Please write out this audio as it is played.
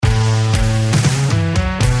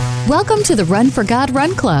Welcome to the Run for God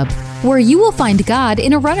Run Club, where you will find God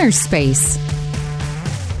in a runner's space.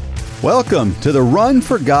 Welcome to the Run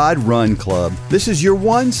for God Run Club. This is your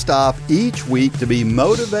one stop each week to be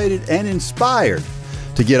motivated and inspired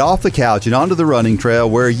to get off the couch and onto the running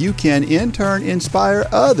trail, where you can in turn inspire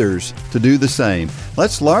others to do the same.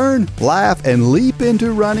 Let's learn, laugh, and leap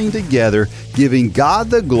into running together, giving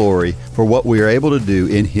God the glory for what we are able to do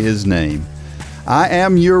in His name. I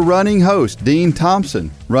am your running host, Dean Thompson.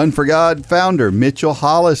 Run for God founder Mitchell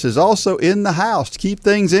Hollis is also in the house to keep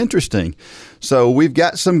things interesting. So we've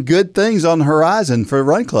got some good things on the horizon for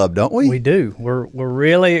Run Club, don't we? We do. We're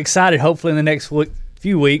really excited. Hopefully in the next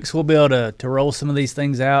few weeks we'll be able to roll some of these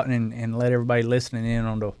things out and let everybody listening in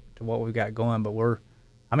on to what we've got going. But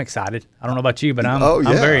I'm excited. I don't know about you, but I'm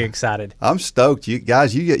very excited. I'm stoked. You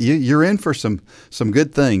guys, you're in for some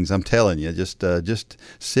good things. I'm telling you. Just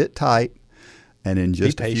sit tight. And in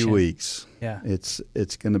just a few weeks,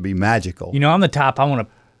 it's going to be magical. You know, I'm the type, I want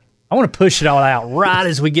to push it all out right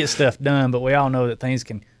as we get stuff done, but we all know that things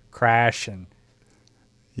can crash and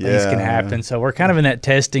things can happen. So we're kind of in that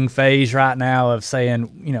testing phase right now of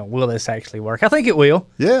saying, you know, will this actually work? I think it will.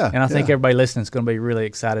 Yeah. And I think everybody listening is going to be really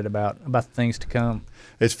excited about the things to come.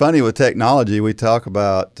 It's funny with technology, we talk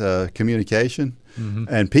about communication.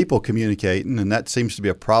 Mm-hmm. And people communicating, and that seems to be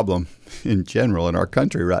a problem in general in our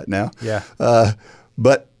country right now. Yeah.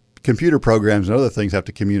 But computer programs and other things have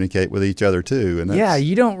to communicate with each other too. And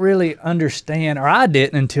you don't really understand, or I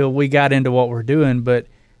didn't until we got into what we're doing. But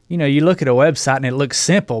you know, you look at a website and it looks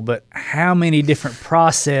simple, but how many different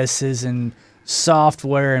processes and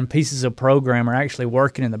software and pieces of program are actually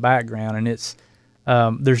working in the background? And it's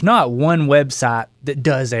there's not one website that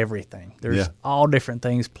does everything. There's all different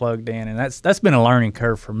things plugged in, and that's been a learning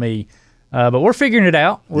curve for me. But we're figuring it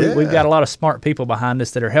out. We've got a lot of smart people behind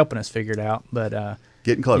us that are helping us figure it out. But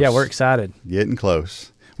getting close. Yeah, we're excited. Getting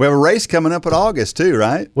close. We have a race coming up in August too,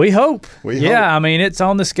 right? We hope. We hope. I mean, it's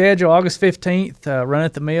on the schedule, August 15th, Run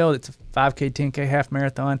at the Mill. It's a 5K, 10K half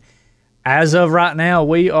marathon. As of right now,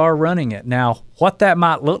 we are running it. Now, what that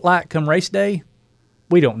might look like come race day,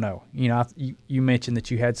 we don't know. You know, you mentioned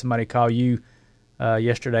that you had somebody call you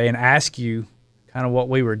yesterday and ask you kind of what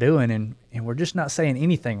we were doing, and we're just not saying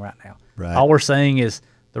anything right now. Right. All we're saying is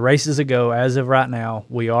the race is a go. As of right now,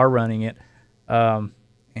 we are running it,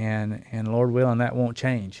 and Lord willing, that won't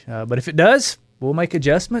change. But if it does, we'll make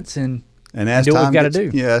adjustments and do what we've got to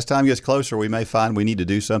do. Yeah, as time gets closer, we may find we need to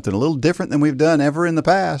do something a little different than we've done ever in the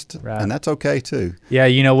past, and that's okay too. Yeah,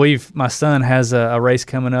 you know, my son has a race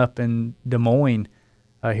coming up in Des Moines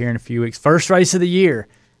here in a few weeks. First race of the year.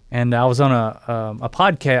 And I was on a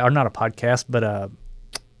podcast, or not a podcast, but a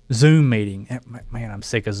Zoom meeting. Man, I'm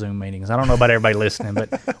sick of Zoom meetings. I don't know about everybody listening,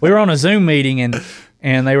 but we were on a Zoom meeting,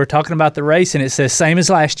 and they were talking about the race, and it says same as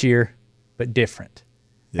last year, but different.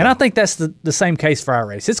 Yeah. And I think that's the same case for our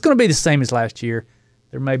race. It's going to be the same as last year.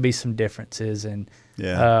 There may be some differences. And,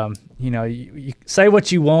 you know, you say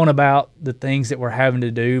what you want about the things that we're having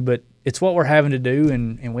to do, but it's what we're having to do,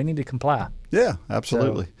 and we need to comply. Yeah,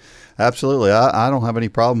 absolutely. Absolutely. I don't have any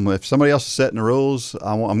problem. If somebody else is setting the rules,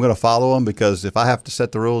 I'm going to follow them, because if I have to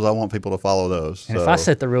set the rules, I want people to follow those. And if I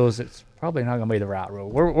set the rules, it's probably not going to be the right rule.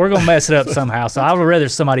 We're going to mess it up somehow. So I would rather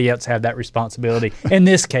somebody else have that responsibility. In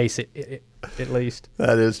this case, at least.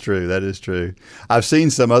 That is true. That is true. I've seen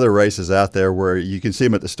some other races out there where you can see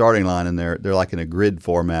them at the starting line, and they're like in a grid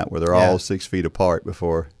format where they're all 6 feet apart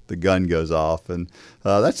before the gun goes off, and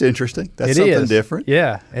that's interesting. That's something different.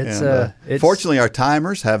 Yeah, it's fortunately, our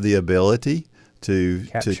timers have the ability to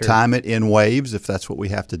time it in waves if that's what we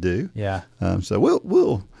have to do. Yeah. So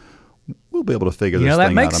we'll be able to figure this thing out.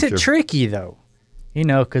 That makes it tricky though. You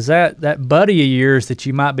know, because that buddy of yours that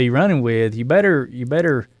you might be running with, you better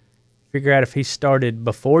figure out if he started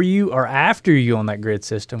before you or after you on that grid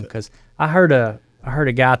system. Because I heard a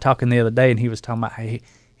guy talking the other day, and he was talking about him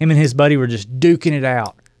and his buddy were just duking it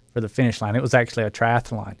out for the finish line. It was actually a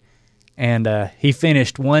triathlon. And he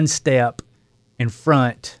finished one step in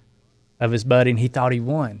front of his buddy, and he thought he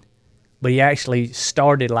won. But he actually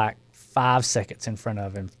started like 5 seconds in front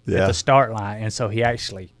of him at the start line, and so he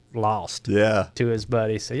actually lost to his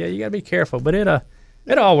buddy. So, you got to be careful. But it'll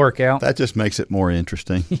all work out. That just makes it more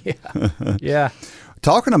interesting. Yeah.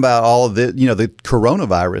 Talking about all of the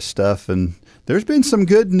coronavirus stuff, and there's been some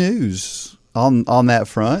good news on that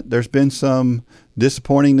front. There's been some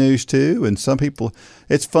disappointing news too, and some people,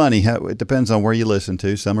 it's funny how it depends on where you listen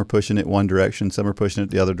to. Some are pushing it one direction, some are pushing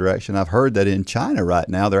it the other direction. I've heard that in China right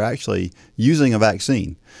now they're actually using a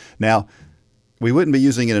vaccine. Now, we wouldn't be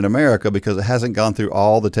using it in America because it hasn't gone through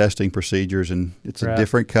all the testing procedures, and it's a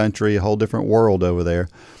different country, a whole different world over there.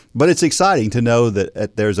 But it's exciting to know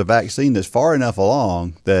that there's a vaccine that's far enough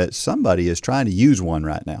along that somebody is trying to use one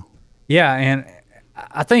right now. Yeah, and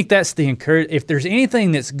I think that's the if there's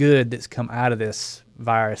anything that's good that's come out of this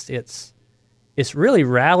virus, it's really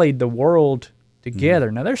rallied the world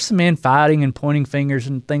together. Now, there's some infighting and pointing fingers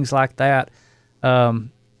and things like that,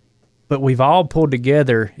 but we've all pulled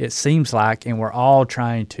together, it seems like, and we're all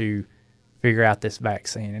trying to figure out this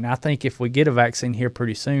vaccine. And I think if we get a vaccine here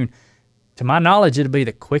pretty soon, to my knowledge, it'll be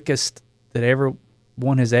the quickest that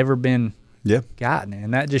one has ever been gotten.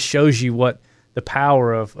 And that just shows you what the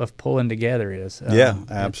power of pulling together is.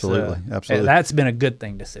 Absolutely. That's been a good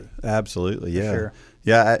thing to see. Absolutely, yeah. Sure.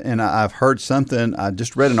 Yeah, and I've heard something. I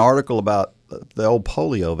just read an article about the old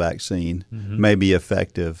polio vaccine may be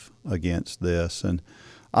effective against this. And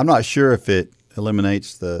I'm not sure if it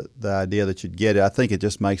eliminates the idea that you'd get it. I think it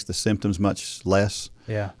just makes the symptoms much less.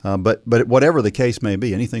 Yeah. But whatever the case may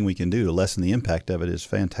be, anything we can do to lessen the impact of it is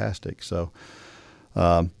fantastic. So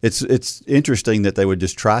it's interesting that they would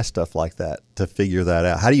just try stuff like that to figure that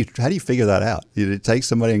out. How do you figure that out? You take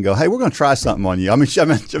somebody and go, hey, we're going to try something on you. I'm sure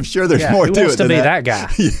there's more to it. Who wants to be that guy?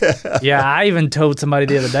 Yeah. I even told somebody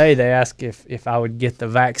the other day, they asked if I would get the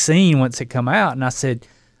vaccine once it come out, and I said,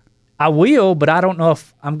 I will, but I don't know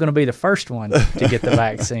if I'm going to be the first one to get the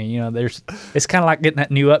vaccine. You know, it's kind of like getting that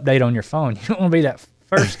new update on your phone. You don't want to be that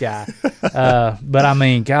first guy. But I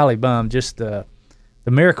mean, golly bum, just the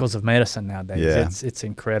miracles of medicine nowadays. Yeah. It's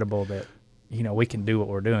incredible that, you know, we can do what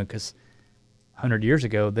we're doing, because 100 years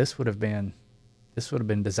ago this would have been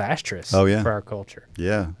disastrous for our culture.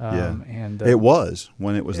 And it was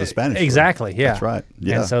when it was the Spanish flu. Exactly. Yeah, that's right.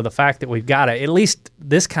 Yeah. And so the fact that we've got at least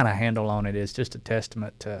this kind of handle on it is just a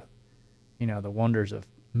testament to, you know, the wonders of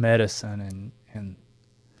medicine and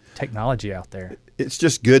technology out there. It's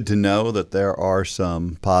just good to know that there are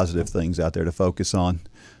some positive things out there to focus on,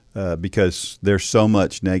 because there's so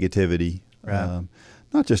much negativity,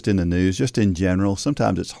 not just in the news, just in general.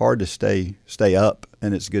 Sometimes it's hard to stay up,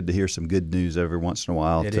 and it's good to hear some good news every once in a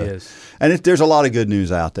while. It is. And there's a lot of good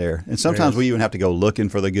news out there. And sometimes we even have to go looking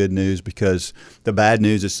for the good news, because the bad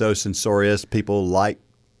news is so censorious. People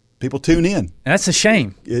tune in. And that's a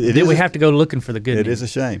shame. We have to go looking for the good news. It is a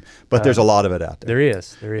shame. But there's a lot of it out there. There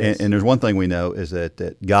is. And there's one thing we know is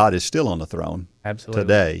that God is still on the throne. Absolutely.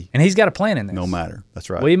 Today. And he's got a plan in this. No matter. That's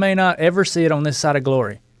right. We may not ever see it on this side of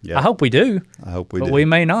glory. Yeah. I hope we do. I hope we do. But we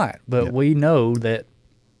may not. But we know that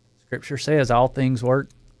Scripture says all things work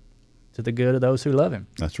to the good of those who love him.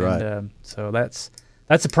 That's right. And, so that's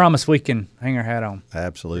a promise we can hang our hat on.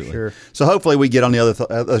 Absolutely. For sure. So hopefully we get on the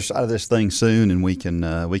other side of this thing soon, and we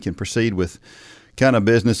can proceed with kind of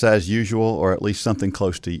business as usual, or at least something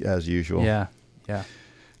close to as usual. Yeah.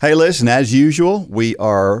 Hey, listen, as usual, we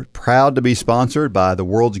are proud to be sponsored by the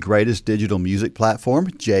world's greatest digital music platform,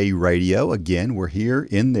 J Radio. Again, we're here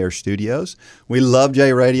in their studios. We love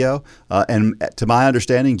J Radio, and to my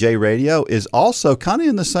understanding, J Radio is also kind of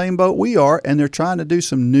in the same boat we are, and they're trying to do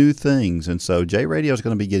some new things. And so J Radio is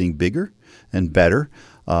going to be getting bigger and better,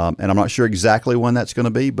 and I'm not sure exactly when that's going to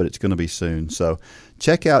be, but it's going to be soon. So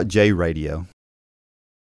check out J Radio.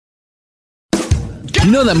 You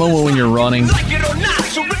know that moment when you're running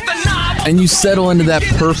and you settle into that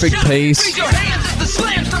perfect pace,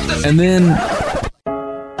 and then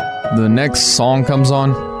the next song comes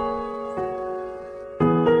on?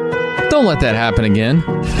 Don't let that happen again.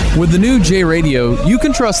 With the new J Radio, you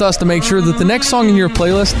can trust us to make sure that the next song in your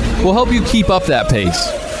playlist will help you keep up that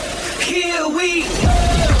pace.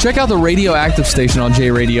 Check out the Radioactive station on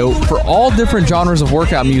J Radio for all different genres of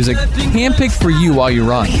workout music, handpicked for you while you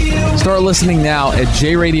run. Start listening now at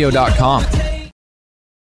jradio.com.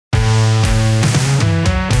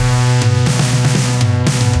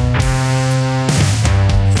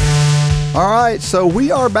 All right, so we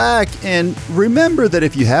are back, and remember that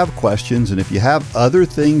if you have questions and if you have other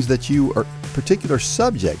things that you are particular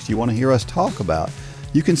subjects you want to hear us talk about,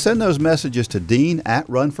 you can send those messages to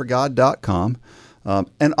dean@runforgod.com.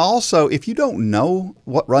 And also, if you don't know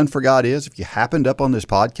what Run for God is, if you happened up on this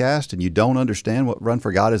podcast and you don't understand what Run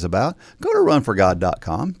for God is about, go to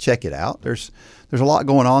runforgod.com, check it out. There's a lot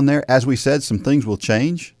going on there. As we said, some things will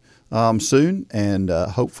change soon, and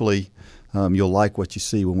hopefully you'll like what you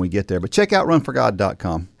see when we get there. But check out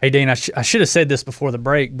runforgod.com. Hey, Dean, I should have said this before the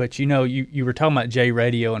break, but you know, you were talking about J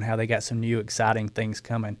Radio and how they got some new exciting things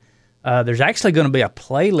coming. There's actually going to be a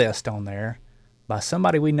playlist on there by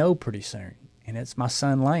somebody we know pretty soon, and it's my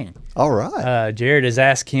son Lane. All right. Jared has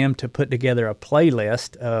asked him to put together a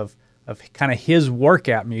playlist of kind of his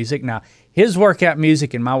workout music. Now, his workout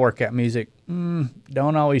music and my workout music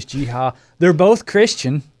don't always jihad. They're both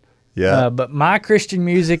Christian. Yeah. But my Christian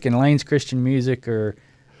music and Lane's Christian music are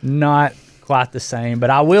not quite the same. But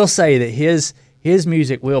I will say that his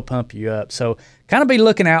music will pump you up. So kind of be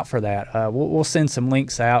looking out for that. We'll send some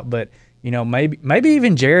links out, but maybe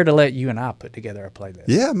even Jared will let you and I put together a playlist.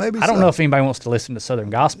 Yeah, maybe. I don't know if anybody wants to listen to Southern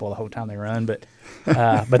Gospel the whole time they run, but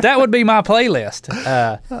that would be my playlist.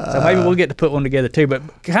 So maybe we'll get to put one together too.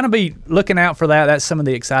 But kind of be looking out for that. That's some of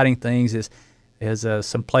the exciting things is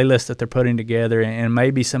some playlists that they're putting together, and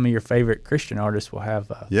maybe some of your favorite Christian artists will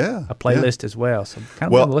have a playlist as well. So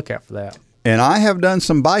kind of be on the lookout for that. And I have done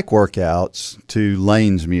some bike workouts to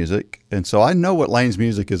Lane's music, and so I know what Lane's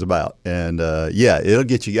music is about. And it'll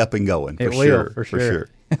get you up and going. For sure.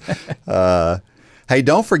 Hey,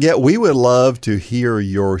 don't forget, we would love to hear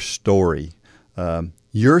your story.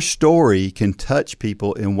 Your story can touch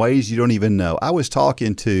people in ways you don't even know. I was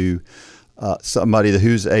talking to somebody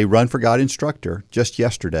who's a Run for God instructor just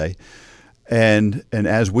yesterday. And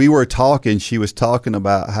as we were talking, she was talking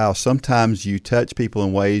about how sometimes you touch people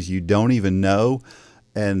in ways you don't even know,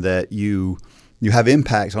 and that you have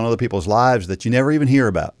impacts on other people's lives that you never even hear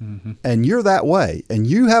about. Mm-hmm. And you're that way, and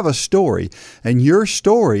you have a story, and your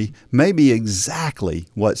story may be exactly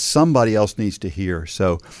what somebody else needs to hear.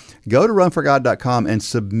 So go to runforgod.com and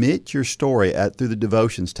submit your story through the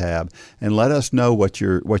devotions tab, and let us know what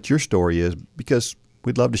your story is, because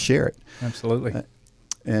we'd love to share it. Absolutely.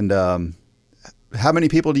 And how many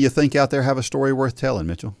people do you think out there have a story worth telling,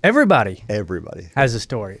 Mitchell? Everybody has a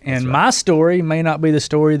story. And my story may not be the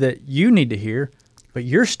story that you need to hear, but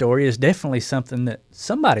your story is definitely something that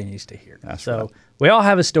somebody needs to hear. So we all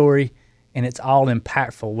have a story, and it's all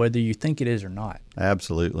impactful, whether you think it is or not.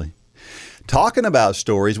 Absolutely. Talking about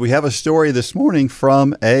stories, we have a story this morning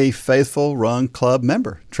from a Faithful Run Club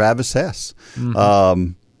member, Travis Hess.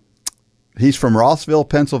 Mm-hmm. He's from Rossville,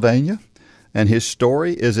 Pennsylvania. And his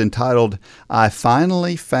story is entitled, I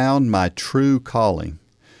Finally Found My True Calling.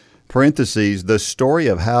 Parentheses, the story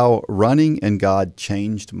of how running and God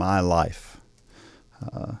changed my life.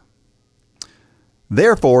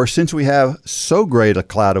 Therefore, since we have so great a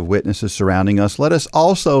cloud of witnesses surrounding us, let us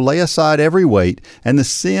also lay aside every weight and the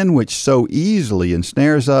sin which so easily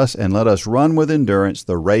ensnares us, and let us run with endurance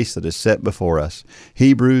the race that is set before us.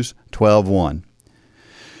 Hebrews 12:1.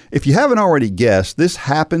 If you haven't already guessed, this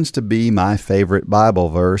happens to be my favorite Bible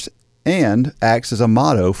verse and acts as a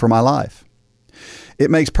motto for my life.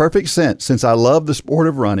 It makes perfect sense since I love the sport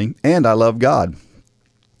of running and I love God.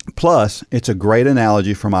 Plus, it's a great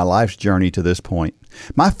analogy for my life's journey to this point.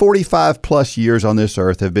 My 45 plus years on this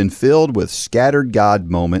earth have been filled with scattered God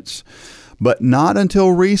moments, but not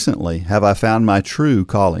until recently have I found my true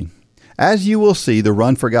calling. As you will see, the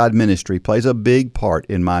Run for God ministry plays a big part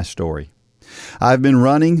in my story. I've been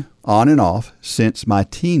running on and off since my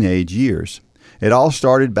teenage years. It all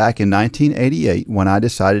started back in 1988 when I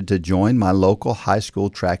decided to join my local high school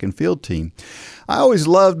track and field team. I always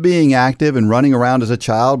loved being active and running around as a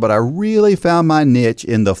child, but I really found my niche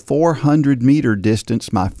in the 400-meter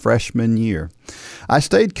distance my freshman year. I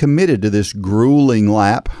stayed committed to this grueling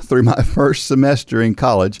lap through my first semester in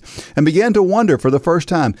college and began to wonder for the first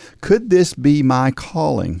time, could this be my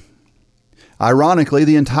calling? Ironically,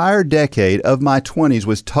 the entire decade of my 20s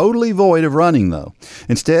was totally void of running, though.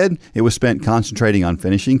 Instead, it was spent concentrating on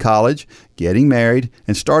finishing college, getting married,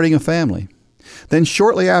 and starting a family. Then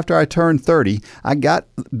shortly after I turned 30, I got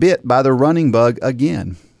bit by the running bug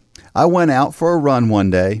again. I went out for a run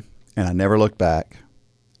one day, and I never looked back.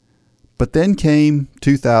 But then came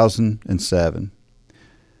 2007.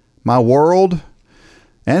 My world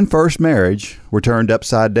and first marriage were turned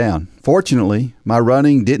upside down. Fortunately, my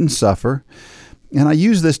running didn't suffer, and I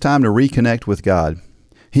used this time to reconnect with God.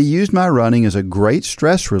 He used my running as a great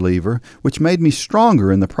stress reliever, which made me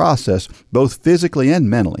stronger in the process, both physically and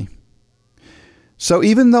mentally. So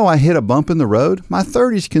even though I hit a bump in the road, my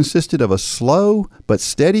 30s consisted of a slow but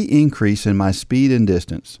steady increase in my speed and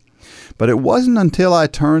distance. But it wasn't until I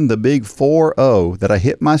turned the big 4-0 that I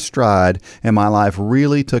hit my stride and my life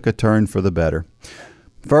really took a turn for the better.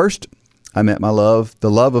 First, I met the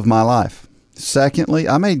love of my life. Secondly,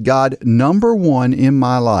 I made God number one in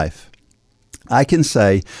my life. I can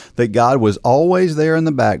say that God was always there in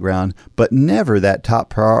the background, but never that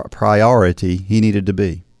top priority he needed to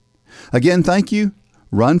be. Again, thank you,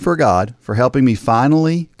 Run for God, for helping me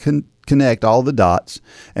finally connect all the dots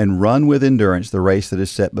and run with endurance the race that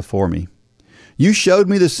is set before me. You showed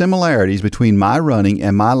me the similarities between my running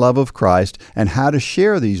and my love of Christ and how to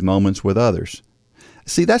share these moments with others.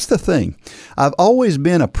 See, that's the thing. I've always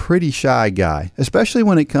been a pretty shy guy, especially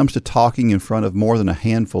when it comes to talking in front of more than a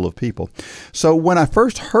handful of people. So when I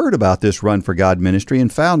first heard about this Run for God ministry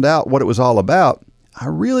and found out what it was all about, I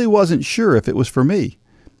really wasn't sure if it was for me.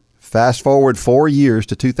 Fast forward 4 years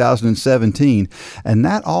to 2017, and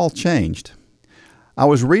that all changed. I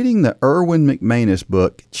was reading the Erwin McManus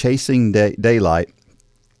book, Chasing Daylight,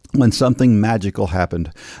 when something magical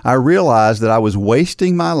happened. I realized that I was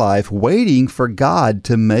wasting my life waiting for God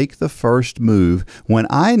to make the first move when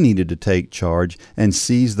I needed to take charge and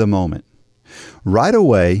seize the moment. Right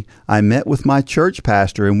away, I met with my church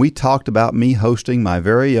pastor and we talked about me hosting my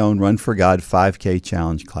very own Run for God 5K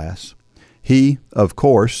Challenge class. He, of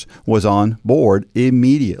course, was on board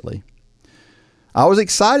immediately. I was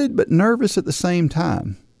excited but nervous at the same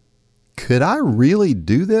time. Could I really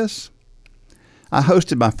do this? I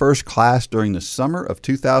hosted my first class during the summer of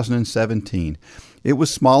 2017. It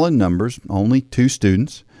was small in numbers, only 2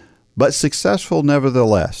 students, but successful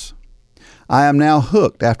nevertheless. I am now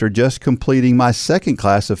hooked after just completing my second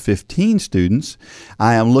class of 15 students.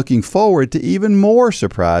 I am looking forward to even more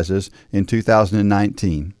surprises in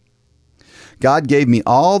 2019. God gave me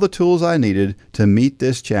all the tools I needed to meet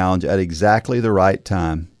this challenge at exactly the right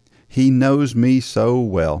time. He knows me so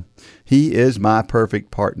well. He is my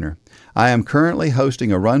perfect partner. I am currently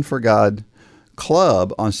hosting a Run for God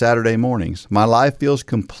club on Saturday mornings. My life feels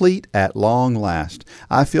complete at long last.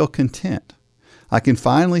 I feel content. I can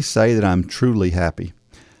finally say that I'm truly happy.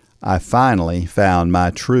 I finally found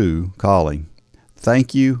my true calling.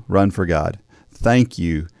 Thank you, Run for God. Thank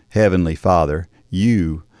you, Heavenly Father.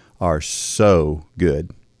 You are so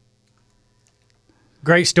good.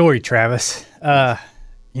 Great story, Travis.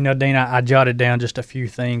 Dean, I jotted down just a few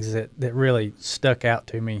things that really stuck out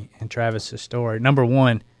to me in Travis's story. Number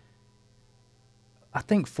one, I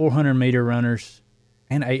think 400-meter runners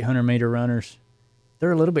and 800-meter runners,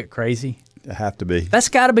 they're a little bit crazy. They have to be. That's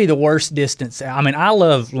got to be the worst distance. I mean, I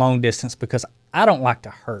love long distance because I don't like to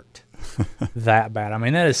hurt that bad. I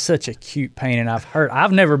mean, that is such acute pain, and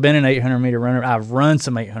I've never been an 800-meter runner. I've run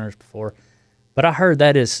some 800s before, but I heard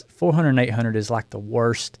that is 400 and 800 is like the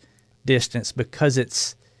worst distance because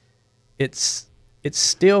it's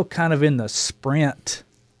still kind of in the sprint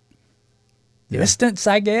distance,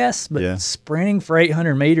 I guess, but sprinting for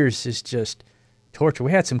 800 meters is just torture.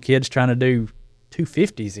 We had some kids trying to do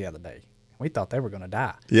 250s the other day. We thought they were going to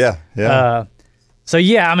die. Yeah.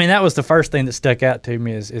 I mean, that was the first thing that stuck out to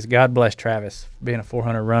me is God bless Travis being a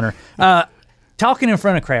 400 runner. Talking in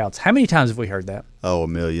front of crowds. How many times have we heard that? Oh, a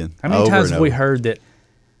million. How many times have we heard that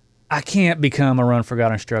I can't become a Run for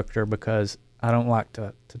God instructor because I don't like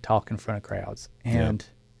to talk in front of crowds? And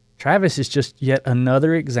Travis is just yet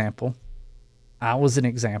another example. I was an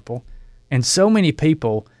example. And so many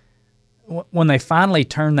people, when they finally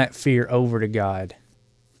turn that fear over to God,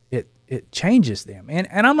 it changes them.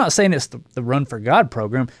 And I'm not saying it's the Run for God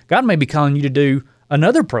program. God may be calling you to do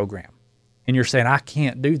another program, and you're saying, I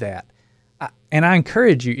can't do that. And I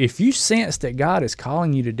encourage you, if you sense that God is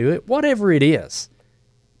calling you to do it, whatever it is,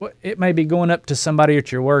 it may be going up to somebody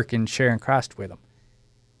at your work and sharing Christ with them.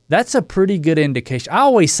 That's a pretty good indication. I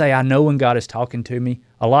always say I know when God is talking to me.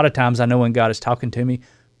 A lot of times I know when God is talking to me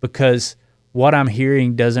because what I'm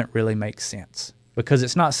hearing doesn't really make sense, because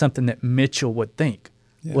it's not something that Mitchell would think.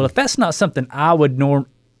 Yeah. Well, if that's not something I would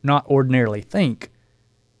not ordinarily think,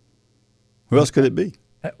 who else could it be?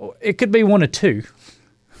 It could be one of two.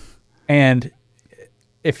 And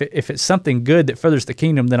if it's something good that furthers the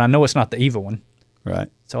kingdom, then I know it's not the evil one. Right.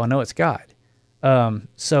 So I know it's God.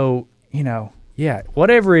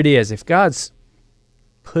 Whatever it is, if God's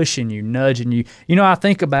pushing you, nudging you, I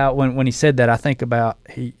think about when he said that, I think about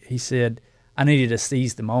he said, I needed to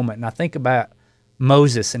seize the moment. And I think about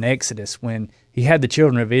Moses in Exodus when he had the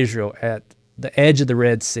children of Israel at the edge of the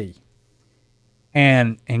Red Sea.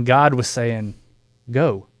 And God was saying,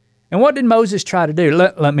 go. And what did Moses try to do?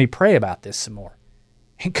 Let me pray about this some more.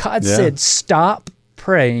 And God said, stop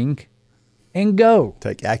praying and go.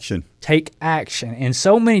 Take action. Take action. And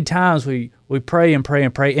so many times we pray and pray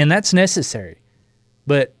and pray, and that's necessary.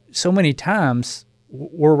 But so many times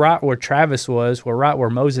we're right where Travis was, we're right where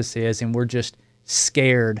Moses is, and we're just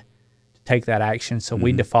scared to take that action. So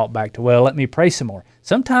we default back to, let me pray some more.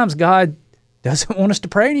 Sometimes God doesn't want us to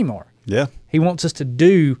pray anymore. Yeah. He wants us to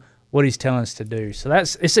do what he's telling us to do. So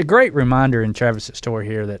it's a great reminder in Travis's story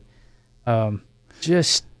here that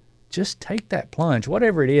just take that plunge,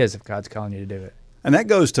 whatever it is, if God's calling you to do it. And that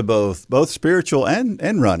goes to both spiritual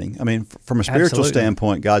and running. I mean, from a spiritual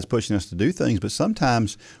standpoint, God's pushing us to do things, but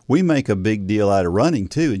sometimes we make a big deal out of running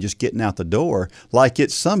too and just getting out the door like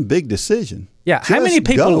it's some big decision. Yeah. Just how many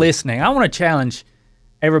people go. listening? I want to challenge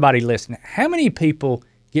everybody listening. How many people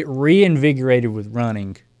get reinvigorated with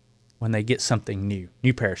running when they get something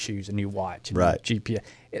new pair of shoes, a new watch, a new GPS?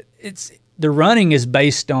 It's the running is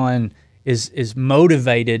based on is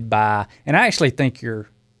motivated by, and I actually think your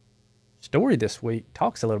story this week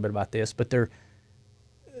talks a little bit about this, but the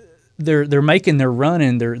they're making their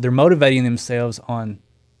running, they're motivating themselves on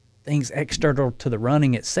things external to the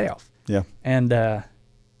running itself. Yeah. And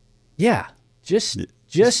just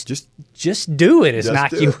do it, as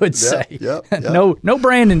Nike would say. Yep. No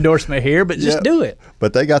brand endorsement here, but just do it.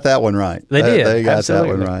 But they got that one right. They did. They got Absolutely.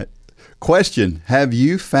 that one right. Question: have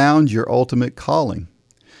you found your ultimate calling?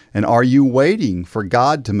 And are you waiting for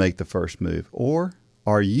God to make the first move, or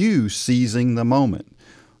are you seizing the moment?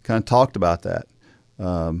 Kind of talked about that.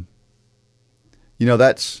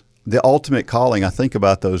 That's the ultimate calling. I think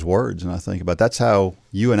about those words, and I think about that's how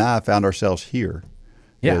you and I found ourselves here.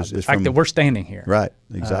 Yeah, the fact that we're standing here. Right,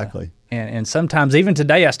 exactly. And sometimes, even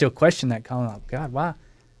today, I still question that calling. Like, God, why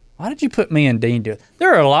did you put me and Dean to it?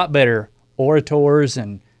 There are a lot better orators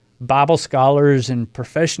and Bible scholars and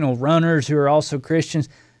professional runners who are also Christians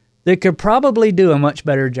that could probably do a much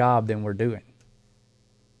better job than we're doing.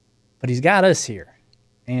 But he's got us here.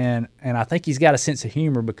 And I think he's got a sense of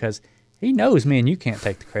humor because he knows me and you can't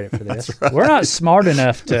take the credit for this. Right. We're not smart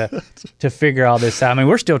enough to figure all this out. I mean,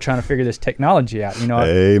 we're still trying to figure this technology out.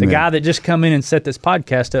 Amen. The guy that just come in and set this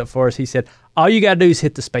podcast up for us, he said, all you got to do is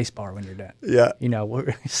hit the space bar when you're done. Yeah.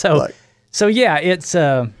 So yeah, it's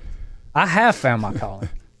I have found my calling.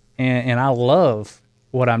 And I love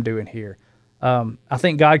what I'm doing here. I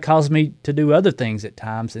think God calls me to do other things at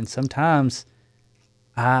times, and sometimes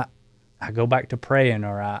I go back to praying,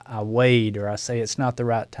 or I wait, or I say it's not the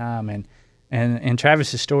right time. And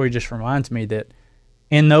Travis's story just reminds me that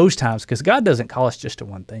in those times, because God doesn't call us just to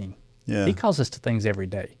one thing. Yeah. He calls us to things every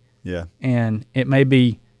day. Yeah. And it may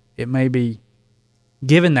be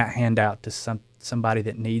giving that handout to somebody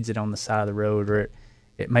that needs it on the side of the road, or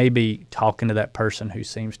it may be talking to that person who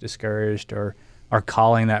seems discouraged, or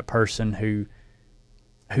calling that person who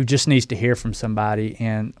just needs to hear from somebody.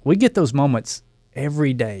 And we get those moments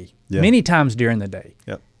every day, many times during the day.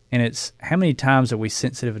 Yep. And it's how many times are we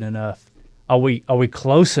sensitive enough? Are we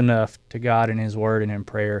close enough to God and His Word and in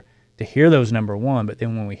prayer to hear those, number one? But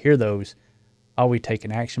then when we hear those, are we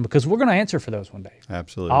taking action? Because we're going to answer for those one day.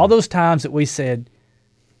 Absolutely. All those times that we said,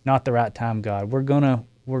 not the right time, God, we're gonna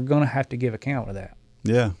have to give account of that.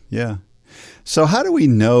 Yeah, yeah. So how do we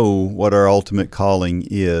know what our ultimate calling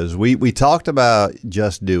is? We talked about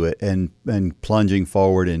just do it and plunging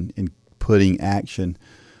forward and putting action.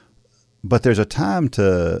 But there's a time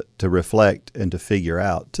to reflect and to figure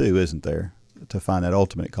out too, isn't there? To find that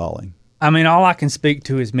ultimate calling. I mean, all I can speak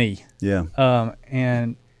to is me. Yeah.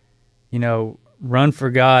 And Run for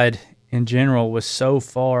God in general was so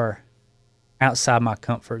far outside my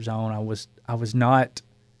comfort zone. I was not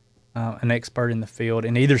an expert in the field,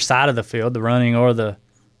 in either side of the field, the running or the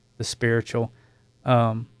spiritual.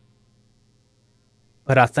 But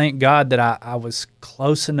I thank God that I was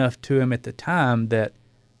close enough to Him at the time that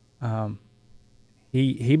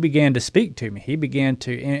He began to speak to me. He began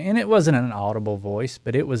to, and it wasn't an audible voice,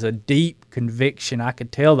 but it was a deep conviction. I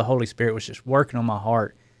could tell the Holy Spirit was just working on my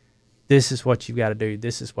heart. This is what you've got to do.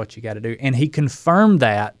 This is what you got to do. And He confirmed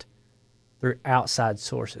that through outside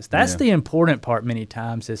sources. That's the important part many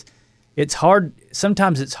times is it's hard.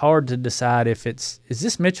 Sometimes it's hard to decide if is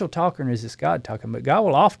this Mitchell talking or is this God talking? But God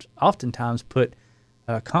will oftentimes put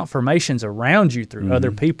confirmations around you through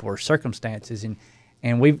other people or circumstances.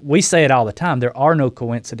 And we say it all the time. There are no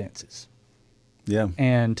coincidences. Yeah.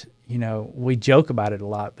 And, we joke about it a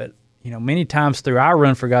lot. But, many times through our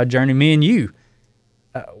Run for God journey, me and you,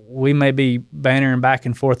 we may be bantering back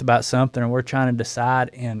and forth about something, and we're trying to decide,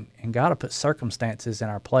 and God will put circumstances in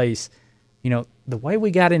our place. The way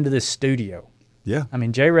we got into this studio. Yeah. I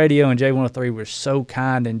mean, J Radio and J103 were so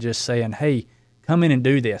kind in just saying, hey, come in and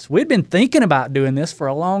do this. We'd been thinking about doing this for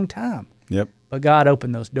a long time. Yep. But God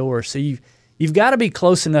opened those doors. So you've got to be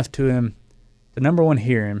close enough to Him to, number one,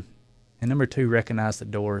 hear Him, and number two, recognize the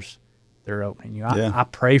doors that are opening. I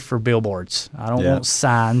pray for billboards. I don't want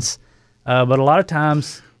signs. But a lot of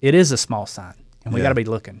times it is a small sign, and we got to be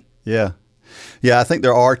looking. Yeah. Yeah, I think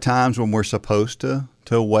there are times when we're supposed to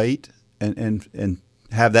wait and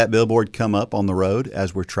have that billboard come up on the road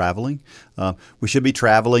as we're traveling. We should be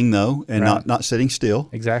traveling, though, and not sitting still.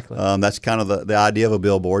 Exactly. That's kind of the idea of a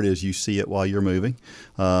billboard is you see it while you're moving.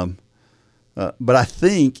 But I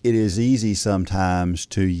think it is easy sometimes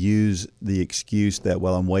to use the excuse that,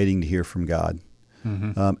 well, I'm waiting to hear from God.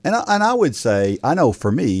 Mm-hmm. And I would say, I know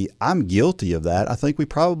for me, I'm guilty of that. I think we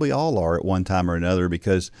probably all are at one time or another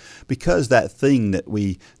because that thing that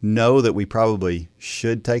we know that we probably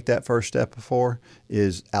should take that first step for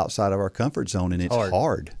is outside of our comfort zone, and it's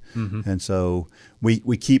hard. Mm-hmm. And so we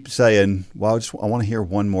keep saying, well, I want to hear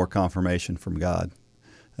one more confirmation from God.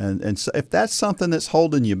 And so if that's something that's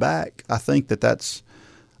holding you back, I think that's,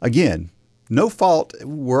 again, no fault.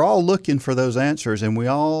 We're all looking for those answers, and we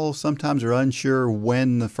all sometimes are unsure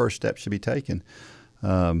when the first step should be taken.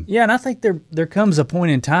 Yeah, and I think there comes a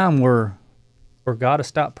point in time where God has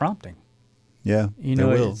stopped prompting. Yeah, You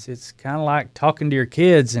know, it's kind of like talking to your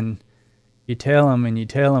kids, and you tell them and you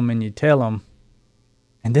tell them and you tell them,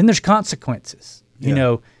 and then there's consequences. Yeah. You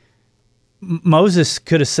know, Moses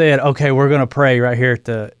could have said, "Okay, we're going to pray right here at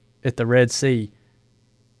the Red Sea,"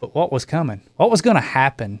 but what was coming? What was going to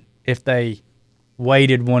happen if they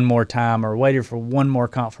waited one more time or waited for one more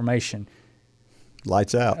confirmation?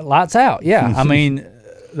 Lights out. Lights out. Yeah, I mean,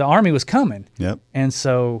 the army was coming. Yep. And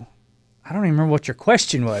so, I don't even remember what your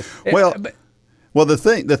question was. Well, the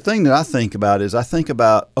thing that I think about is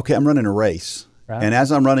okay, I'm running a race. Right. And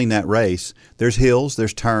as I'm running that race, there's hills,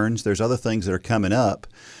 there's turns, there's other things that are coming up,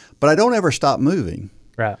 but I don't ever stop moving.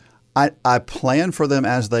 Right. I plan for them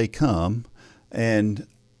as they come and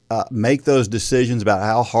make those decisions about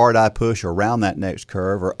how hard I push around that next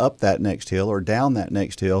curve or up that next hill or down that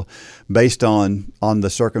next hill based on the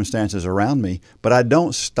circumstances around me. But I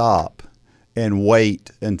don't stop and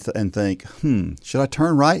wait and think, should I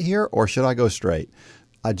turn right here or should I go straight?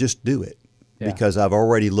 I just do it. Yeah. Because I've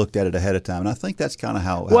already looked at it ahead of time, and I think that's kind of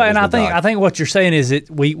how. Well, and I think what you're saying is that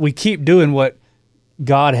we keep doing what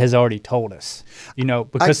God has already told us, you know,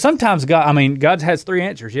 because sometimes God has three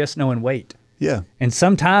answers: yes, no, and wait. Yeah, and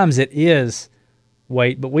sometimes it is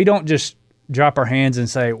wait, but we don't just drop our hands and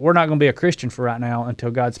say we're not going to be a Christian for right now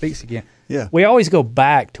until God speaks again. Yeah, we always go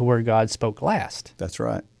back to where God spoke last. That's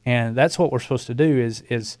right, and that's what we're supposed to do.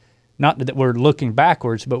 Is not that we're looking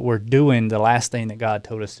backwards, but we're doing the last thing that God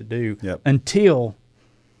told us to do until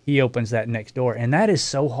He opens that next door. And that is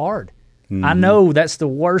so hard. Mm-hmm. I know that's the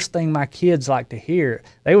worst thing my kids like to hear.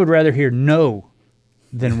 They would rather hear no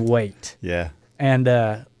than wait. Yeah. And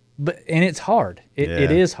it's hard. It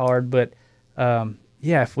is hard. But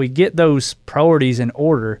if we get those priorities in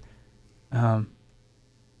order, and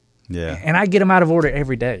I get them out of order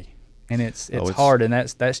every day, and it's hard, and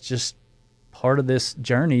that's just part of this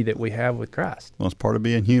journey that we have with Christ. Well, it's part of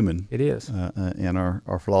being human. It is. In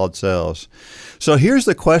our flawed selves. So here's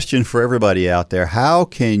the question for everybody out there. How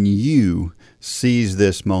can you seize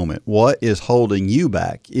this moment? What is holding you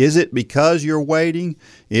back? Is it because you're waiting?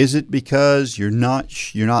 Is it because you're not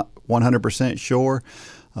 100% sure?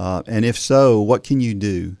 And if so, what can you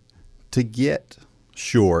do to get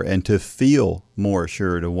sure and to feel more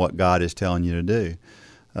assured of what God is telling you to do?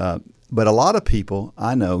 But a lot of people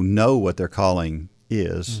I know what their calling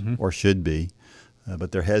is or should be,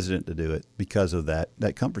 but they're hesitant to do it because of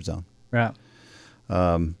that comfort zone. Right.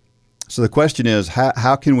 So the question is,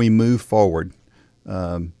 how can we move forward?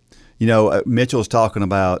 Mitchell's talking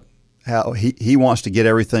about how he wants to get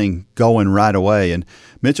everything going right away, and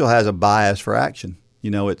Mitchell has a bias for action.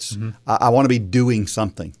 It's I want to be doing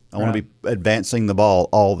something. I want to be advancing the ball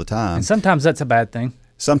all the time. And sometimes that's a bad thing.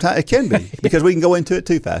 Sometimes it can be because we can go into it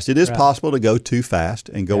too fast. It is possible to go too fast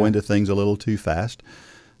and go into things a little too fast.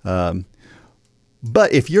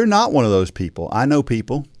 But if you're not one of those people, I know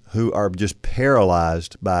people who are just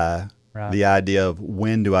paralyzed by the idea of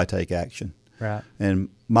when do I take action. Right. And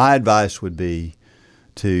my advice would be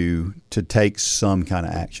to take some kind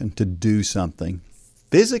of action, to do something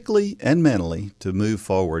physically and mentally to move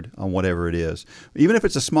forward on whatever it is. Even if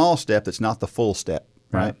it's a small step, that's not the full step,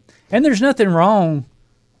 right? And there's nothing wrong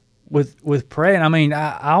with praying. I mean,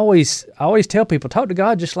 I always tell people, talk to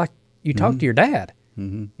God just like you talk to your dad.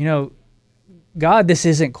 Mm-hmm. God, this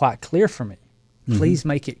isn't quite clear for me. Please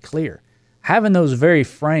make it clear. Having those very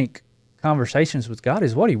frank conversations with God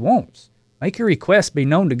is what He wants. Make your request be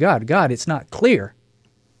known to God. God, it's not clear.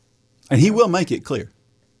 And He will make it clear.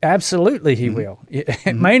 Absolutely, He will.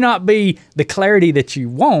 It may not be the clarity that you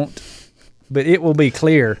want, but it will be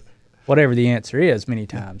clear whatever the answer is many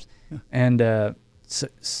times. And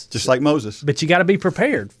just like Moses. But you got to be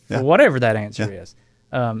prepared for whatever that answer is.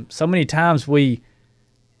 So many times we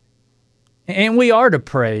are to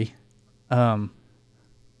pray in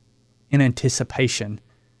anticipation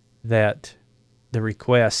that the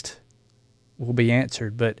request will be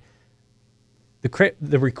answered. But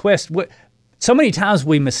the request, so many times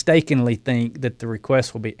we mistakenly think that the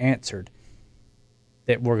request will be answered,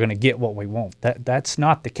 that we're going to get what we want. That's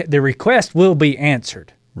not the case. The request will be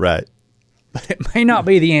answered. Right. But it may not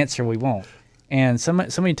be the answer we want. And so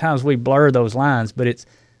many times we blur those lines, but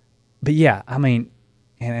yeah, I mean,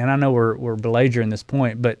 and I know we're belaboring this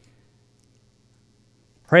point, but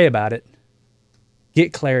pray about it,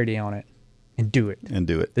 get clarity on it, and do it.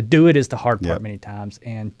 The do it is the hard part many times,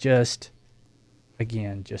 and just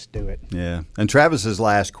do it. Yeah. And Travis's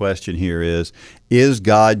last question here is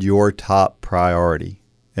God your top priority?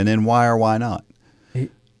 And then why or why not?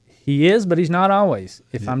 He is, but he's not always,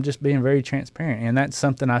 if I'm just being very transparent. And that's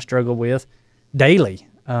something I struggle with daily.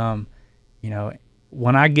 When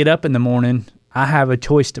I get up in the morning, I have a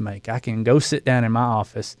choice to make. I can go sit down in my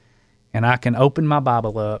office and I can open my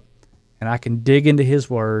Bible up and I can dig into his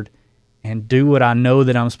word and do what I know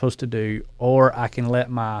that I'm supposed to do, or I can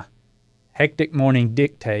let my hectic morning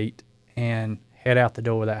dictate and head out the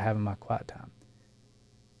door without having my quiet time.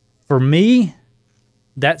 For me,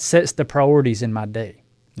 that sets the priorities in my day.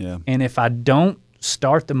 Yeah. And if I don't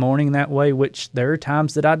start the morning that way, which there are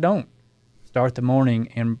times that I don't start the morning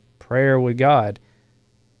in prayer with God,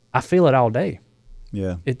 I feel it all day.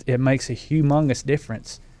 Yeah. It makes a humongous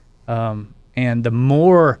difference. And the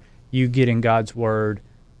more you get in God's word,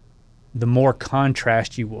 the more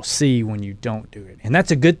contrast you will see when you don't do it. And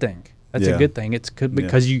that's a good thing. That's a good thing. It's good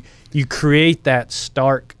because you create that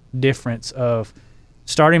stark difference of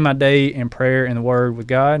starting my day in prayer and the word with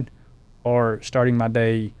God, or starting my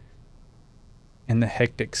day in the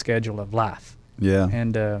hectic schedule of life. Yeah.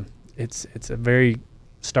 And it's a very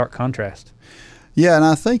stark contrast. Yeah, and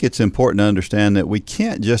I think it's important to understand that we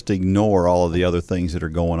can't just ignore all of the other things that are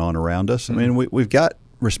going on around us. I mean, we've got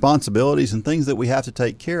responsibilities and things that we have to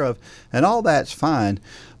take care of, and all that's fine.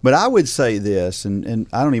 But I would say this, and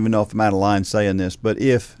I don't even know if I'm out of line saying this, but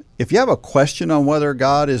if you have a question on whether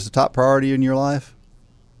God is the top priority in your life,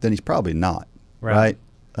 then he's probably not, right?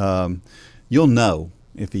 You'll know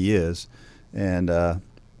if he is.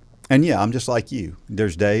 And yeah, I'm just like you.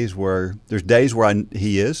 There's days where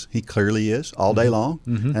he clearly is all day long.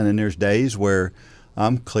 And then there's days where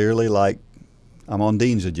I'm clearly like, I'm on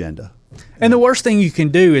Dean's agenda. And the worst thing you can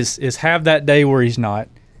do is have that day where he's not.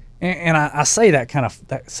 And I say that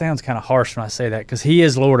that sounds kind of harsh when I say that, because he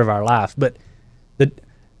is Lord of our life. But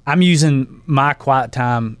I'm using my quiet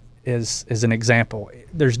time as an example.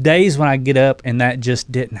 There's days when I get up and that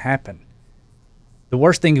just didn't happen. The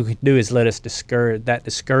worst thing you can do is let us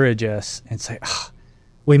discourage us and say,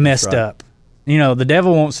 we messed up. The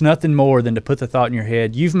devil wants nothing more than to put the thought in your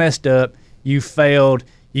head, you've messed up, you failed,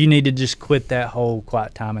 you need to just quit that whole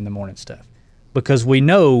quiet time in the morning stuff. Because we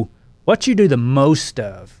know what you do the most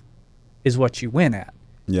of is what you win at.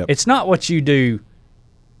 Yep. It's not what you do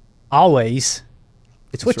always.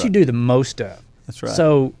 It's what you do the most of. That's right.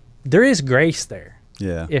 So there is grace there.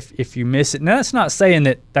 Yeah. If you miss it. Now, that's not saying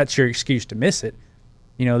that that's your excuse to miss it.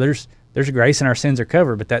 There's grace and our sins are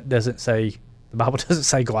covered, but that doesn't say, the Bible doesn't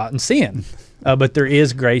say go out and sin. But there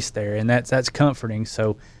is grace there, and that's comforting.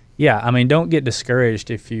 So, yeah, I mean, don't get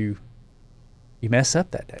discouraged if you mess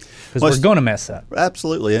up that day, because we're going to mess up.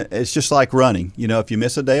 Absolutely. It's just like running. If you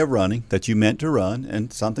miss a day of running that you meant to run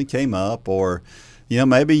and something came up, or,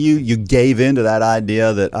 maybe you gave in to that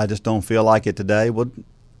idea that I just don't feel like it today, well,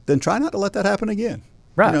 then try not to let that happen again.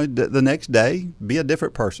 Right. The next day, be a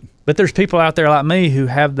different person. But there's people out there like me who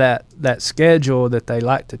have that schedule that they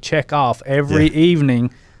like to check off every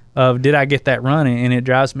evening of, did I get that running? And it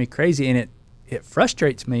drives me crazy, and it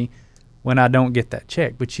frustrates me when I don't get that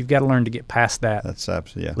check. But you've got to learn to get past that. That's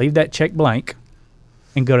absolutely, Leave that check blank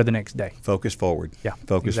and go to the next day. Focus forward. Yeah,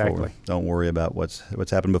 Focus forward. Don't worry about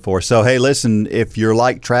what's happened before. So, hey, listen, if you're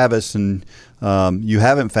like Travis and you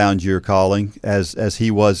haven't found your calling as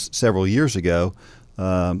he was several years ago,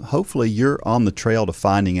 hopefully you're on the trail to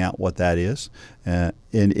finding out what that is. And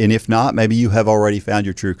if not, maybe you have already found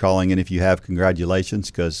your true calling. And if you have, congratulations,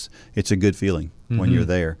 because it's a good feeling when you're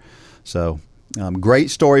there. So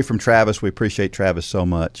great story from Travis. We appreciate Travis so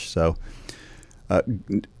much. So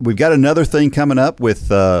we've got another thing coming up with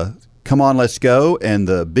Come On, Let's Go and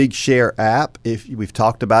the Big Share app. We've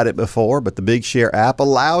talked about it before, but the Big Share app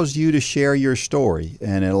allows you to share your story,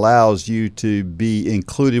 and it allows you to be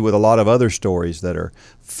included with a lot of other stories that are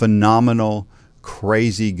phenomenal,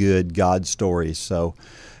 crazy good God stories. So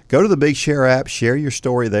go to the Big Share app, share your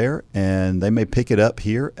story there, and they may pick it up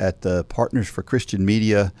here at the Partners for Christian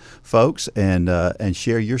Media folks and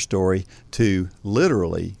share your story to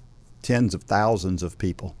literally tens of thousands of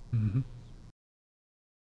people.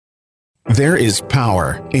 There is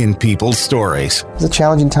power in people's stories. It's a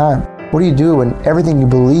challenging time. What do you do when everything you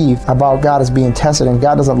believe about God is being tested and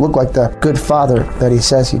God doesn't look like the good father that he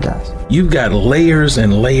says he does? You've got layers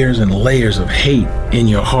and layers and layers of hate in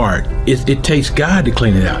your heart. It takes God to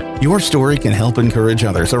clean it out. Your story can help encourage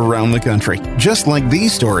others around the country, just like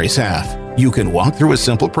these stories have. You can walk through a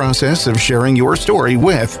simple process of sharing your story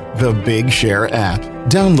with the Big Share app.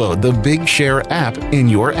 Download the Big Share app in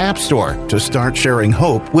your app store to start sharing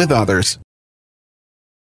hope with others.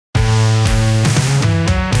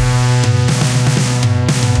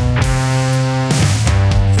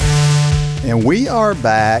 And we are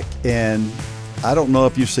back, and I don't know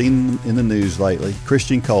if you've seen in the news lately,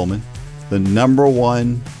 Christian Coleman the number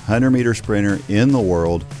one 100-meter sprinter in the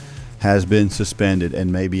world, has been suspended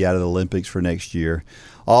and may be out of the Olympics for next year,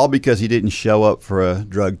 all because he didn't show up for a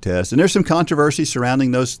drug test. And there's some controversy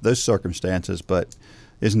surrounding those circumstances, but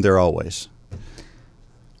isn't there always?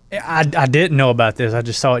 I didn't know about this. I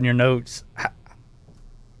just saw it in your notes.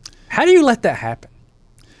 How do you let that happen?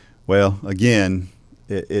 Well, again,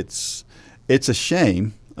 it's a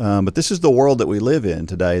shame, but this is the world that we live in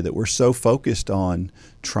today, that we're so focused on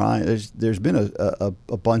trying. There's been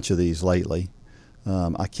a bunch of these lately.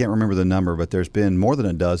 I can't remember the number, but there's been more than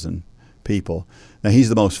a dozen people. Now, he's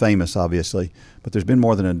the most famous, obviously, but there's been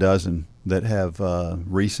more than a dozen that have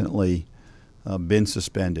recently been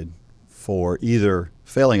suspended for either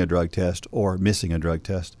failing a drug test or missing a drug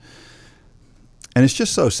test. And it's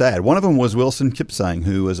just so sad. One of them was Wilson Kipsang,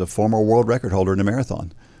 who was a former world record holder in the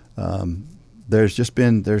marathon. There's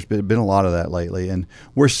been a lot of that lately, and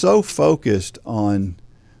we're so focused on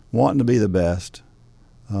wanting to be the best.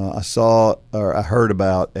 I heard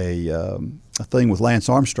about a thing with Lance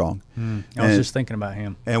Armstrong. I was just thinking about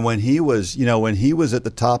him. And when he was at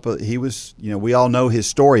the top of, we all know his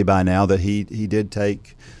story by now, that he did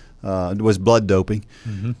take was blood doping,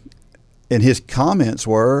 and his comments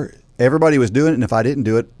were, everybody was doing it, and if I didn't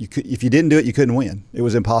do it, if you didn't do it, you couldn't win. It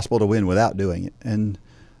was impossible to win without doing it, and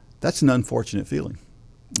that's an unfortunate feeling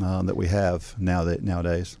that we have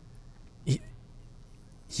nowadays.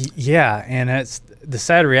 Yeah, and that's the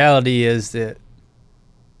sad reality, is that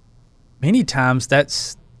many times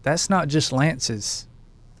that's not just Lance's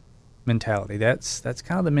mentality. That's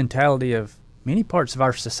kind of the mentality of many parts of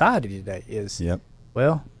our society today. Is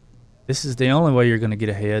well, this is the only way you're going to get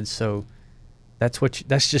ahead. So that's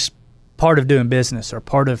just part of doing business, or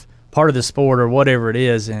part of the sport, or whatever it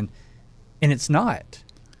is, and it's not.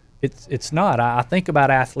 It's not. I think about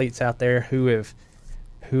athletes out there who have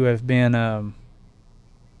been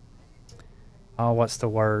what's the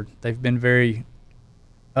word? They've been very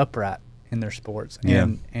upright in their sports,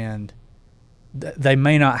 and they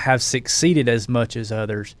may not have succeeded as much as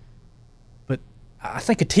others. But I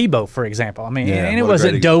think of Tebow, for example. I mean, and it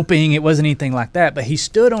wasn't doping, it wasn't anything like that, but he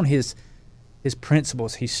stood on his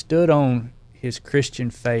principles. He stood on his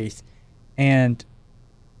Christian faith, and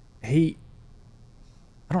I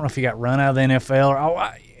don't know if he got run out of the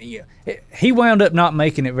NFL he wound up not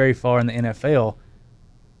making it very far in the NFL.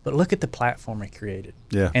 But look at the platform he created.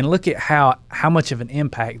 Yeah. And look at how much of an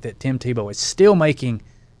impact that Tim Tebow is still making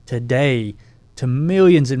today to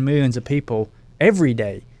millions and millions of people every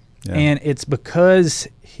day. Yeah. And it's because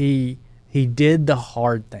he did the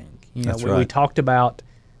hard thing. We talked about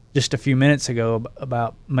just a few minutes ago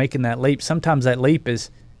about making that leap. Sometimes that leap is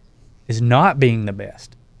not being the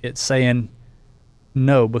best. It's saying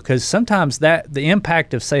no, because sometimes the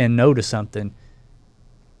impact of saying no to something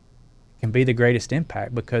can be the greatest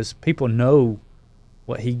impact, because people know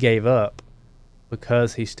what he gave up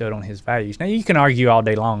because he stood on his values. Now, you can argue all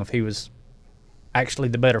day long if he was actually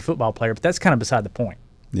the better football player, but that's kind of beside the point.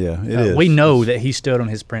 Yeah, it is. We know that he stood on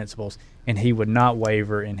his principles, and he would not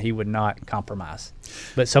waver, and he would not compromise.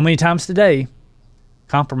 But so many times today,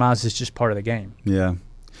 compromise is just part of the game. Yeah.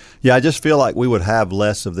 Yeah, I just feel like we would have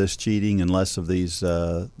less of this cheating and less of these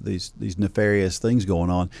nefarious things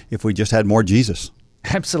going on if we just had more Jesus.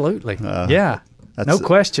 Absolutely. No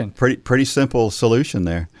question. Pretty simple solution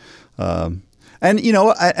there. I'm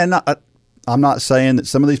not saying that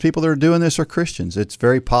some of these people that are doing this are Christians. It's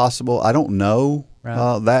very possible. I don't know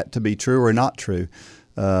that to be true or not true,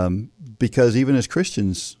 because even as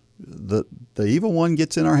Christians, the evil one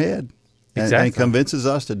gets in our head and convinces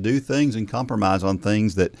us to do things and compromise on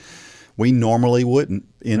things that we normally wouldn't,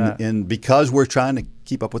 because we're trying to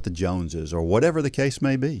keep up with the Joneses or whatever the case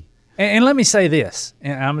may be. And let me say this,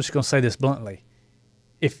 and I'm just going to say this bluntly.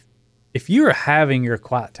 If you're having your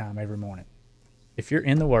quiet time every morning, if you're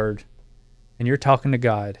in the Word and you're talking to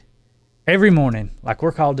God every morning like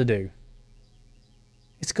we're called to do,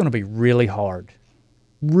 it's going to be really hard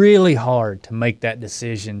to make that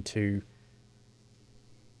decision to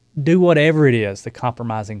do whatever it is, the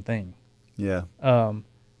compromising thing. Yeah.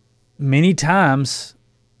 Many times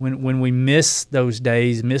when we miss those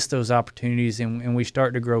days, miss those opportunities, and we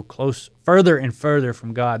start to grow further and further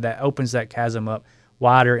from God, that opens that chasm up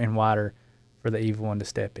wider and wider for the evil one to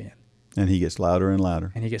step in. And he gets louder and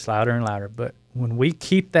louder. But when we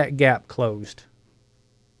keep that gap closed,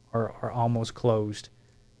 or almost closed,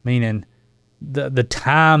 meaning the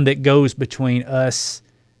time that goes between us,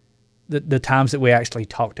 the times that we actually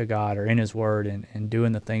talk to God or in His Word and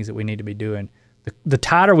doing the things that we need to be doing, the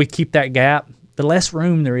tighter we keep that gap, the less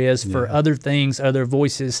room there is for other things, other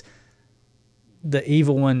voices, the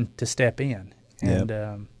evil one to step in.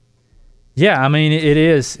 And Yeah, I mean, it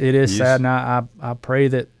is Yes. sad, and I pray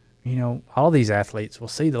that, you know, all these athletes will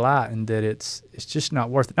see the light and that it's just not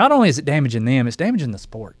worth it. Not only is it damaging them, it's damaging the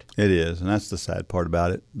sport. It is, and that's the sad part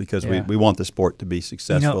about it, because Yeah. we want the sport to be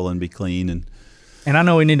successful and be clean. And I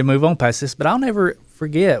know we need to move on past this, but I'll never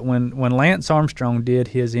forget when Lance Armstrong did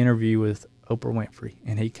his interview with Oprah Winfrey,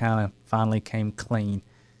 and he kind of finally came clean.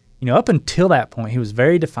 You know, up until that point, he was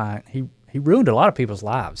very defiant. He ruined a lot of people's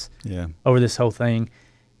lives over this whole thing.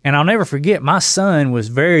 And I'll never forget, my son was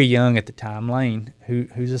very young at the time, Lane,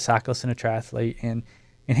 who's a cyclist and a triathlete, and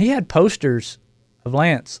he had posters of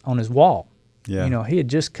Lance on his wall. Yeah. You know, he had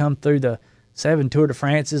just come through the 7 Tour de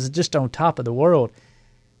France's, just on top of the world.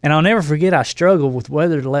 And I'll never forget, I struggled with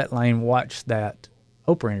whether to let Lane watch that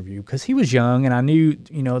Oprah interview because he was young, and I knew,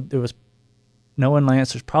 you know, knowing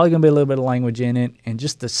Lance, there's probably going to be a little bit of language in it, and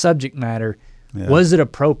just the subject matter, was it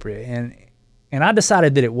appropriate? And I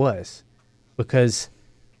decided that it was, because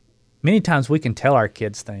many times we can tell our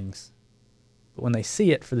kids things, but when they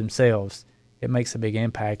see it for themselves, it makes a big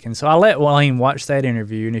impact. And so I let Lane watch that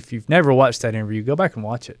interview, and if you've never watched that interview, go back and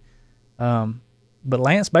watch it. But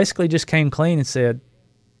Lance basically just came clean and said,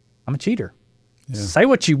 I'm a cheater. Yeah. Say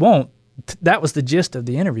what you want. That was the gist of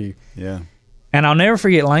the interview. Yeah. And I'll never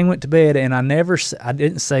forget, Lane went to bed, and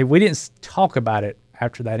we didn't talk about it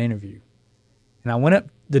after that interview. And I went up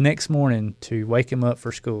the next morning to wake him up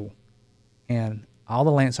for school, and all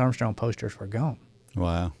the Lance Armstrong posters were gone.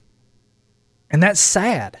 Wow. And that's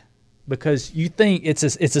sad, because you think it's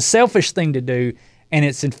a selfish thing to do, and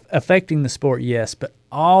it's affecting the sport, yes, but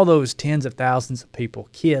all those tens of thousands of people,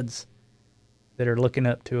 kids that are looking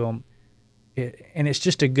up to him, and it's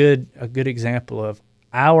just a good example of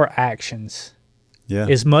our actions. Yeah.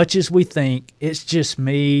 As much as we think it's just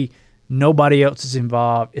me, nobody else is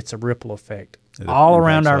involved, it's a ripple effect all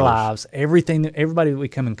around our lives, everybody that we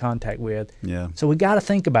come in contact with. Yeah. So we got to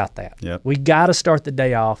think about that. Yep. We got to start the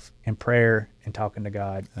day off in prayer and talking to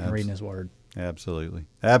God and reading His Word. Absolutely.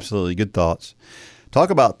 Absolutely. Good thoughts. Talk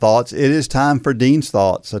about thoughts. It is time for Dean's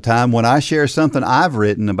Thoughts, a time when I share something I've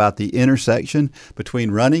written about the intersection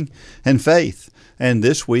between running and faith. And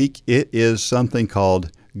this week it is something called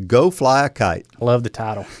Go Fly a Kite. I love the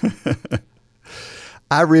title.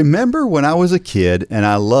 I remember when I was a kid and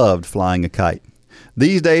I loved flying a kite.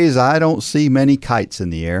 These days, I don't see many kites in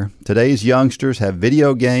the air. Today's youngsters have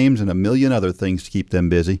video games and a million other things to keep them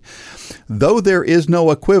busy. Though there is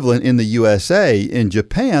no equivalent in the USA, in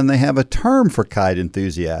Japan they have a term for kite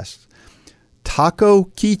enthusiasts.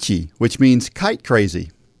 Tako kichi, which means kite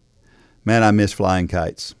crazy. Man, I miss flying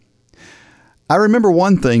kites. I remember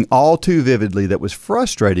one thing all too vividly that was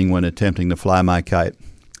frustrating when attempting to fly my kite.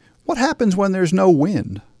 What happens when there's no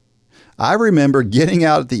wind? I remember getting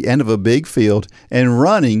out at the end of a big field and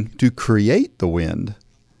running to create the wind.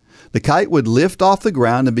 The kite would lift off the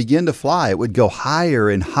ground and begin to fly. It would go higher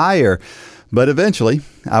and higher, but eventually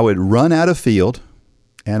I would run out of field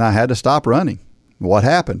and I had to stop running. What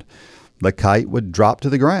happened? The kite would drop to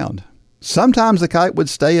the ground. Sometimes the kite would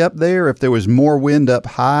stay up there if there was more wind up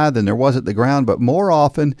high than there was at the ground, but more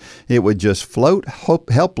often it would just float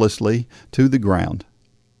helplessly to the ground.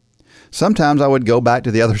 Sometimes I would go back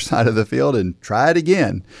to the other side of the field and try it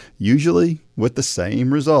again, usually with the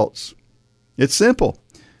same results. It's simple.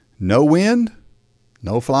 No wind,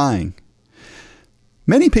 no flying.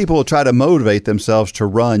 Many people will try to motivate themselves to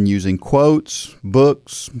run using quotes,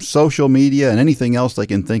 books, social media, and anything else they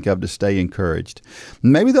can think of to stay encouraged.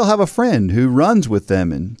 Maybe they'll have a friend who runs with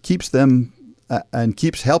them and keeps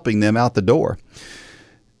helping them out the door.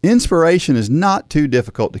 Inspiration is not too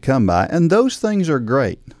difficult to come by, and those things are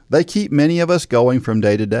great. They keep many of us going from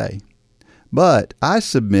day to day. But I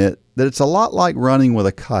submit that it's a lot like running with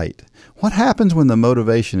a kite. What happens when the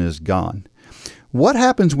motivation is gone? What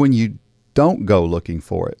happens when you don't go looking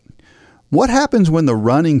for it? What happens when the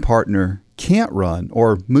running partner can't run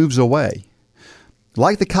or moves away?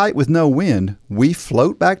 Like the kite with no wind, we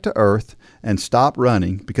float back to earth and stop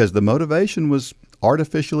running because the motivation was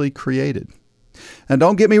artificially created. And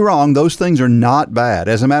don't get me wrong, those things are not bad.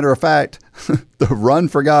 As a matter of fact, the Run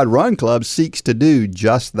for God Run Club seeks to do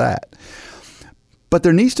just that. But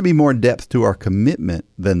there needs to be more depth to our commitment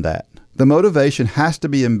than that. The motivation has to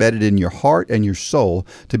be embedded in your heart and your soul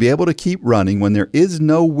to be able to keep running when there is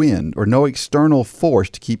no wind or no external force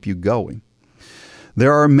to keep you going.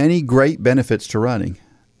 There are many great benefits to running.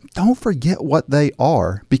 Don't forget what they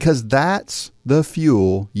are, because that's the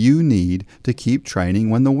fuel you need to keep training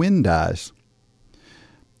when the wind dies.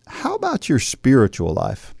 How about your spiritual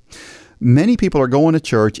life? Many people are going to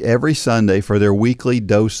church every Sunday for their weekly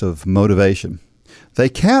dose of motivation. They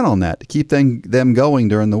count on that to keep them going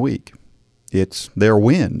during the week. It's their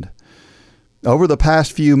wind. Over the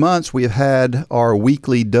past few months, we have had our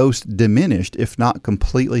weekly dose diminished, if not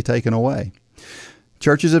completely taken away.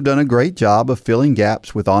 Churches have done a great job of filling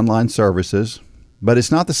gaps with online services, but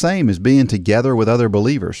it's not the same as being together with other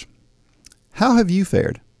believers. How have you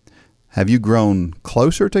fared? Have you grown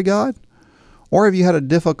closer to God? Or have you had a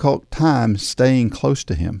difficult time staying close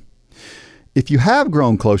to Him? If you have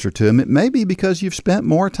grown closer to Him, it may be because you've spent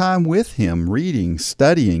more time with Him, reading,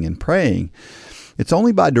 studying, and praying. It's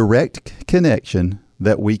only by direct connection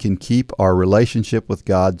that we can keep our relationship with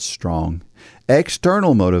God strong.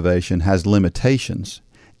 External motivation has limitations.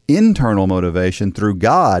 Internal motivation through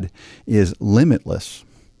God is limitless.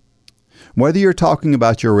 Whether you're talking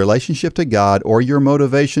about your relationship to God or your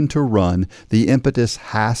motivation to run, the impetus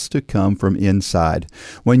has to come from inside.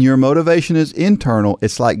 When your motivation is internal,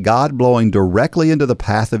 it's like God blowing directly into the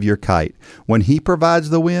path of your kite. When He provides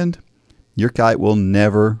the wind, your kite will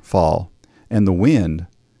never fall, and the wind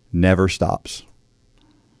never stops.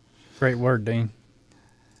 Great word, Dean.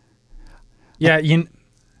 Yeah, you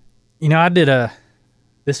know, I did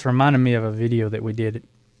this reminded me of a video that we did,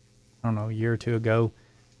 I don't know, a year or two ago.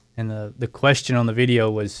 And the question on the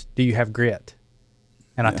video was, do you have grit?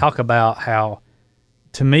 And I talk about how,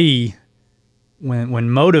 to me,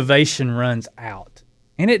 when motivation runs out,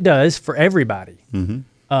 and it does for everybody, you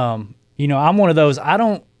know, I'm one of those, I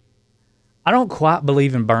don't quite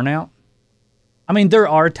believe in burnout. I mean, there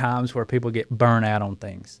are times where people get burnt out on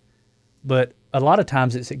things, but a lot of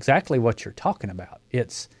times it's exactly what you're talking about.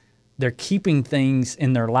 It's they're keeping things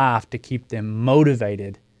in their life to keep them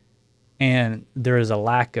motivated, and there is a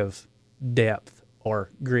lack of depth or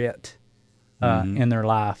grit in their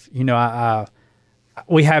life. You know,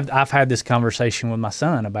 I've had this conversation with my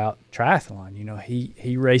son about triathlon. You know,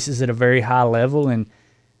 he races at a very high level, and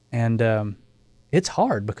it's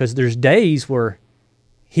hard because there's days where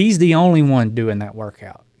he's the only one doing that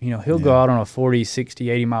workout. You know, he'll go out on a 40, 60,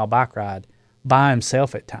 80-mile bike ride by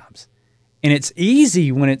himself at times. And it's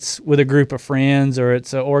easy when it's with a group of friends, or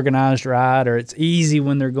it's an organized ride, or it's easy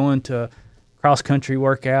when they're going to a cross-country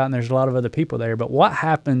workout and there's a lot of other people there. But what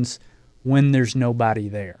happens when there's nobody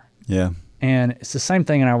there? Yeah. And it's the same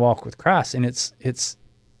thing in our walk with Christ, and it's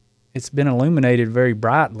been illuminated very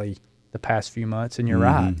brightly the past few months, and you're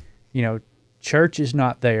right. You know, church is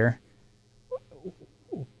not there.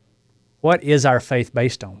 What is our faith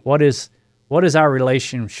based on? What is our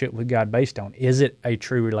relationship with God based on? Is it a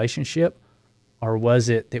true relationship, or was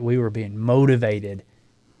it that we were being motivated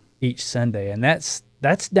each Sunday? And that's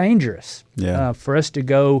dangerous for us to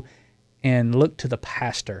go and look to the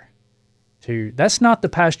pastor. That's not the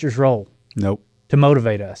pastor's role. Nope. To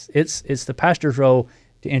motivate us. It's the pastor's role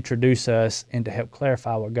to introduce us and to help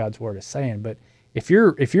clarify what God's word is saying. But if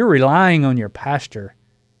you're relying on your pastor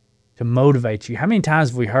to motivate you, how many times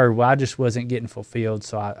have we heard, well, I just wasn't getting fulfilled,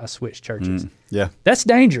 so I switched churches? Yeah. That's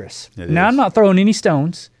dangerous. Now, I'm not throwing any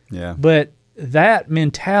stones. Yeah. But that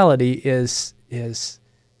mentality is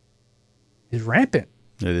rampant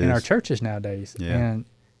in our churches nowadays. Yeah. And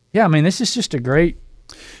I mean, this is just a great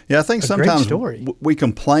I think sometimes we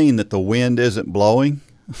complain that the wind isn't blowing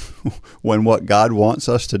when what God wants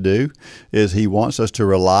us to do is He wants us to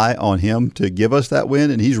rely on Him to give us that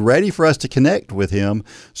wind, and He's ready for us to connect with Him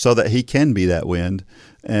so that He can be that wind,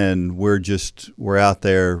 and we're out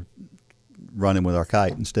there running with our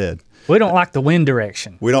kite instead. We don't like the wind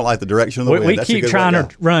direction. We don't like the direction of the wind. We keep trying to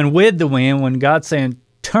run with the wind when God's saying,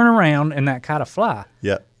 turn around and that kite will fly.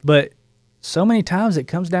 Yeah. But so many times it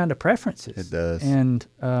comes down to preferences. It does. And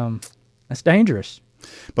that's dangerous.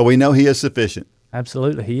 But we know He is sufficient.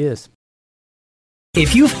 Absolutely, He is.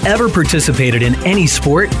 If you've ever participated in any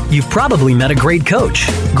sport, you've probably met a great coach.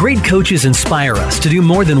 Great coaches inspire us to do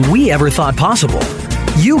more than we ever thought possible.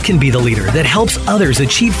 You can be the leader that helps others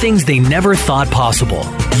achieve things they never thought possible.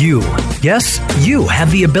 You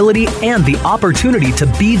have the ability and the opportunity to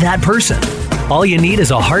be that person. All you need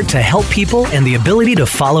is a heart to help people and the ability to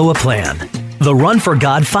follow a plan. The Run for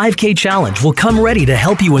God 5K Challenge will come ready to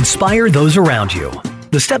help you inspire those around you.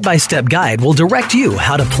 The step-by-step guide will direct you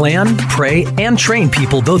how to plan, pray, and train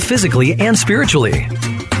people both physically and spiritually.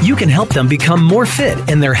 You can help them become more fit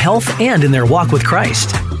in their health and in their walk with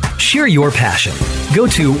Christ. Share your passion. Go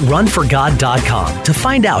to runforgod.com to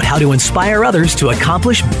find out how to inspire others to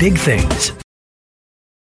accomplish big things.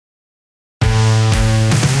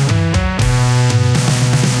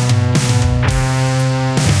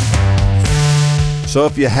 So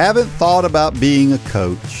if you haven't thought about being a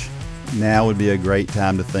coach, now would be a great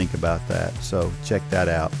time to think about that. So check that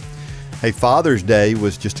out. Hey, Father's Day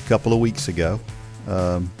was just a couple of weeks ago.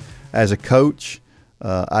 As a coach,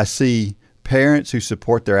 I see parents who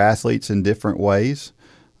support their athletes in different ways.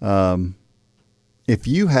 If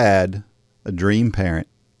you had a dream parent,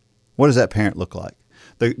 what does that parent look like?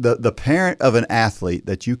 The parent of an athlete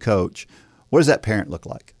that you coach, what does that parent look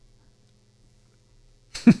like?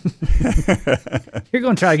 You're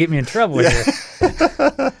going to try to get me in trouble here.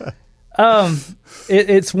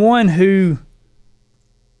 It's one who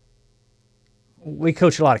we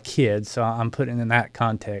coach a lot of kids, so I'm putting it in that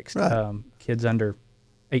context. Right. Kids under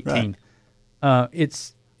 18. Right.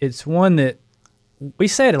 It's one that we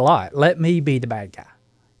say it a lot. Let me be the bad guy.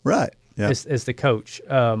 Right. Yeah. As the coach,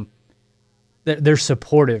 they're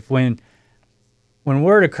supportive when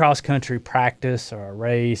we're at a cross country practice or a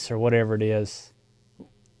race or whatever it is.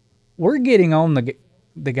 We're getting on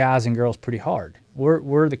the guys and girls pretty hard.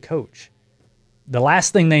 We're the coach. The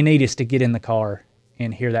last thing they need is to get in the car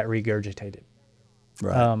and hear that regurgitated.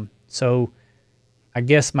 Right. So I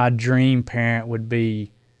guess my dream parent would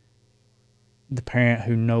be the parent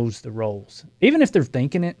who knows the roles. Even if they're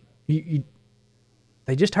thinking it,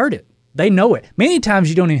 they just heard it. They know it. Many times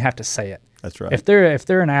you don't even have to say it. That's right. If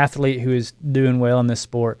they're an athlete who is doing well in this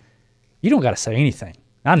sport, you don't got to say anything.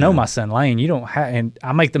 I know my son Lane. You don't have, and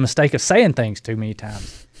I make the mistake of saying things too many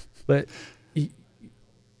times. But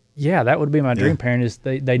yeah, that would be my dream parent. Is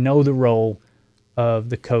they know the role of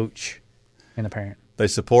the coach and the parent. They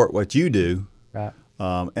support what you do, right?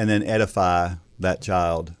 And then edify that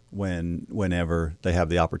child whenever they have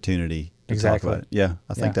the opportunity to talk about it. Yeah,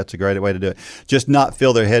 I think that's a great way to do it. Just not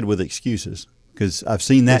fill their head with excuses, because I've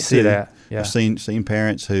seen that too. That. Yeah. I've seen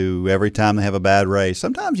parents who every time they have a bad race,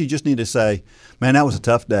 sometimes you just need to say, "Man, that was a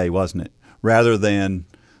tough day, wasn't it?" Rather than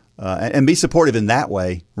and be supportive in that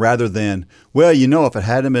way, rather than, well, if it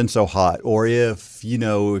hadn't been so hot, or if you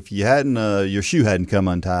hadn't your shoe hadn't come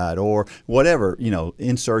untied, or whatever,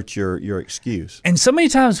 insert your excuse. And so many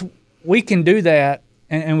times we can do that,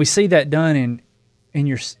 and we see that done, and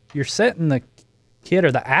you're setting the kid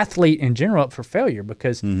or the athlete in general up for failure,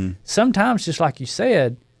 because sometimes, just like you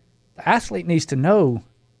said, the athlete needs to know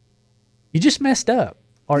you just messed up,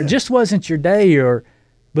 or it just wasn't your day,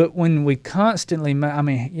 but when we constantly,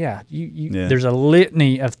 there's a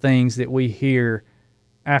litany of things that we hear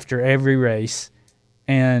after every race,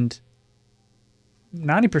 and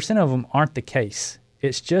 90% of them aren't the case.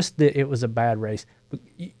 It's just that it was a bad race.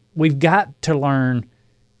 We've got to learn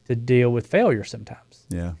to deal with failure sometimes.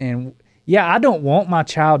 Yeah. And I don't want my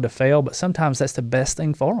child to fail, but sometimes that's the best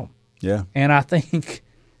thing for them. Yeah. And I think,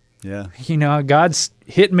 God's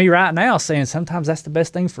hitting me right now saying sometimes that's the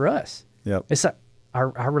best thing for us. Yep. It's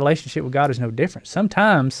our relationship with God is no different.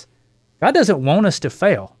 Sometimes God doesn't want us to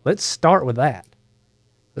fail. Let's start with that.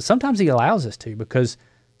 But sometimes He allows us to, because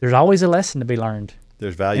there's always a lesson to be learned.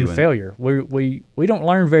 There's value in failure. We don't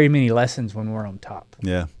learn very many lessons when we're on top.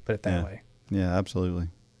 Yeah. Put it that way. Yeah, absolutely.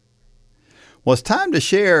 Well, it's time to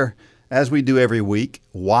share, as we do every week,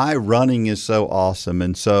 why running is so awesome.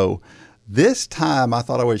 And so this time I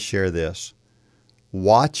thought I would share this.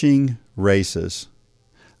 Watching races.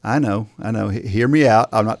 I know. Hear me out.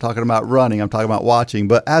 I'm not talking about running. I'm talking about watching.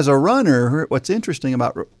 But as a runner, what's interesting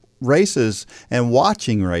about races and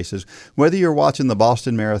watching races, whether you're watching the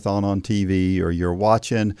Boston Marathon on TV, or you're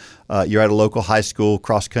watching, you're at a local high school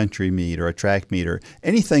cross-country meet or a track meet or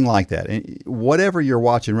anything like that, and whatever you're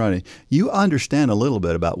watching running, you understand a little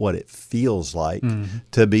bit about what it feels like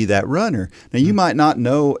to be that runner. Now, you might not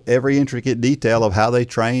know every intricate detail of how they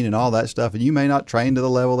train and all that stuff, and you may not train to the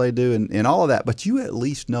level they do and all of that, but you at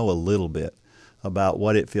least know a little bit about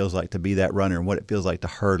what it feels like to be that runner and what it feels like to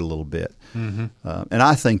hurt a little bit. And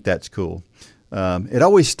I think that's cool. It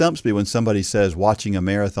always stumps me when somebody says watching a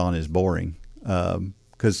marathon is boring,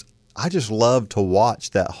 because I just love to watch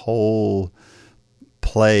that whole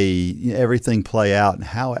play, everything play out and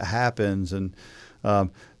how it happens. And and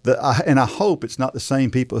I hope it's not the same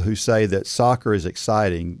people who say that soccer is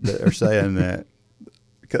exciting that are saying that.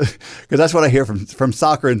 Because that's what I hear from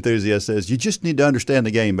soccer enthusiasts is, you just need to understand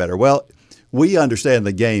the game better. Well, we understand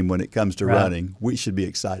the game when it comes to running. We should be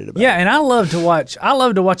excited about it. Yeah, and I love to watch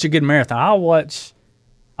a good marathon. I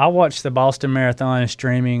watch the Boston Marathon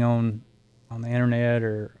streaming on the internet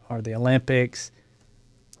or the Olympics.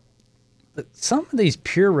 But some of these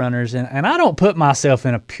pure runners, and I don't put myself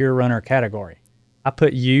in a pure runner category. I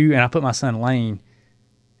put you and I put my son Lane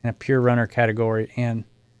in a pure runner category. And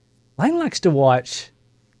Lane likes to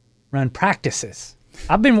run practices.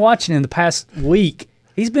 I've been watching in the past week.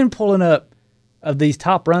 He's been pulling up of these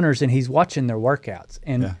top runners, and he's watching their workouts.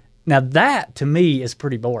 And now that, to me, is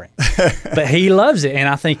pretty boring. But he loves it, and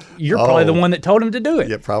I think you're probably the one that told him to do it.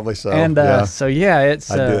 Yeah, probably so. And it's...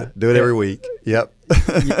 I do it every week. Yep.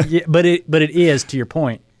 But it is, to your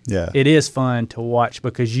point, it is fun to watch,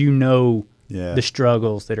 because the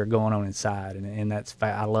struggles that are going on inside, and that's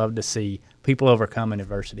I love to see people overcoming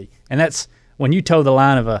adversity. And that's when you toe the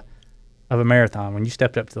line of a marathon. When you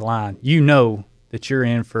stepped up to the line, you know that you're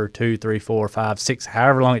in for 2, 3, 4, 5, 6,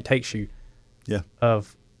 however long it takes you. Yeah.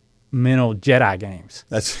 Of mental Jedi games.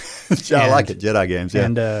 That's I like it, Jedi games. Yeah.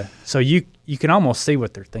 And so you can almost see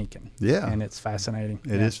what they're thinking. Yeah. And it's fascinating.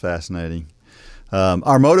 It is fascinating.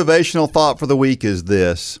 Our motivational thought for the week is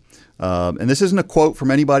this, and this isn't a quote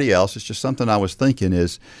from anybody else. It's just something I was thinking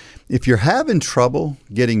is, if you're having trouble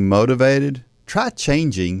getting motivated, try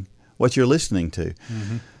changing what you're listening to.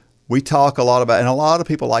 Mm-hmm. We talk a lot about, and a lot of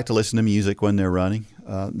people like to listen to music when they're running.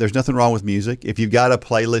 There's nothing wrong with music. If you've got a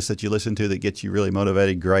playlist that you listen to that gets you really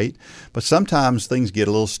motivated, great. But sometimes things get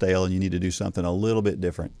a little stale and you need to do something a little bit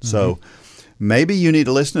different. Mm-hmm. So maybe you need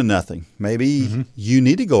to listen to nothing. Maybe you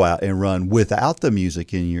need to go out and run without the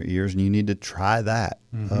music in your ears, and you need to try that.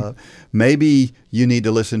 Mm-hmm. Maybe you need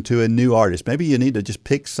to listen to a new artist. Maybe you need to just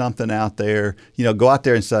pick something out there. Go out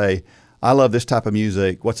there and say, I love this type of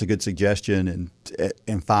music. What's a good suggestion?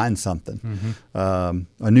 And find something.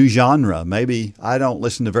 Mm-hmm. A new genre. Maybe I don't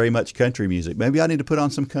listen to very much country music. Maybe I need to put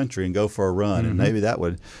on some country and go for a run. Mm-hmm. And maybe that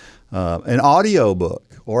would an audio book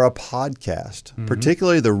or a podcast,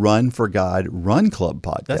 particularly the Run for God Run Club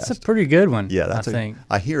podcast. That's a pretty good one. Yeah, I think.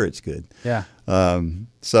 I hear it's good. Yeah.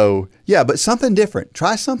 But something different.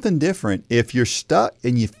 Try something different. If you're stuck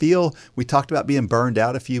and you feel, we talked about being burned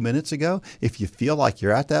out a few minutes ago. If you feel like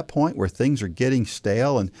you're at that point where things are getting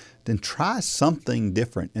stale, and then try something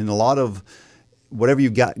different. And a lot of whatever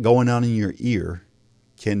you've got going on in your ear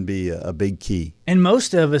can be a big key. And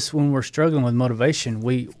most of us, when we're struggling with motivation,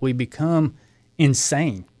 we become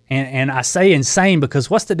insane. And I say insane because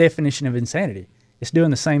what's the definition of insanity? It's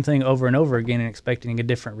doing the same thing over and over again and expecting a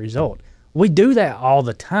different result. We do that all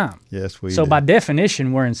the time. Yes, we So do. by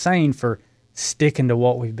definition, we're insane for sticking to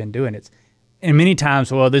what we've been doing. And many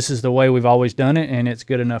times, well, this is the way we've always done it, and it's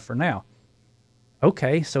good enough for now.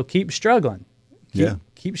 Okay, so keep struggling.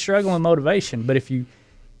 Keep struggling with motivation. But if you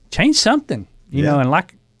change something, you know, and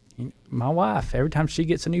like my wife, every time she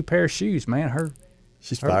gets a new pair of shoes, man,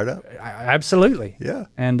 she's fired up. Absolutely. Yeah.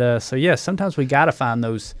 And sometimes we got to find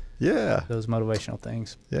those motivational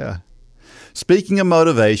things. Yeah. Speaking of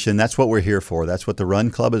motivation, that's what we're here for. That's what the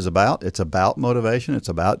Run Club is about. It's about motivation. It's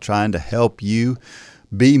about trying to help you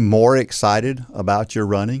be more excited about your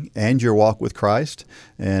running and your walk with Christ.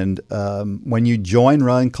 And when you join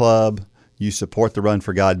Run Club, you support the Run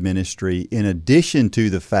for God ministry in addition to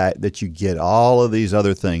the fact that you get all of these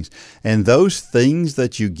other things. And those things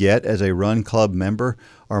that you get as a Run Club member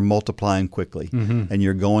are multiplying quickly. Mm-hmm. And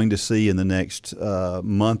you're going to see in the next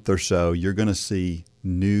month or so, you're going to see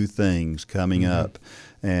new things coming up.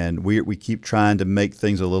 And we keep trying to make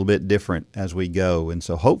things a little bit different as we go. And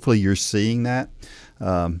so hopefully you're seeing that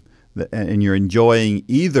and you're enjoying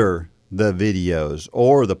either the videos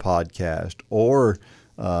or the podcast or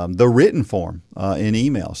the written form in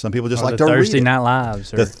email. Some people just like to read it. Thursday Night Lives.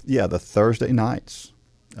 The Thursday nights.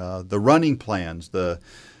 The running plans.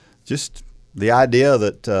 Just the idea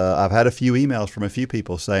that I've had a few emails from a few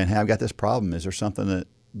people saying, hey, I've got this problem. Is there something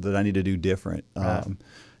that I need to do different? Right.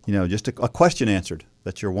 Just a question answered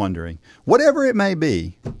that you're wondering. Whatever it may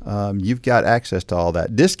be, you've got access to all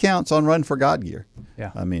that. Discounts on Run for God gear.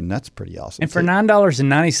 Yeah. I mean, that's pretty awesome. And for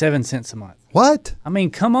 $9.97 a month. What? I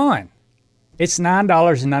mean, come on. It's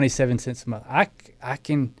 $9.97 a month.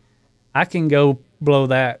 I can go blow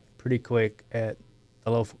that pretty quick at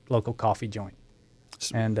the local coffee joint.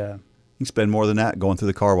 And you can spend more than that going through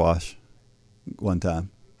the car wash one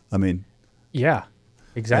time. I mean, yeah,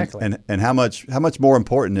 exactly. And how much more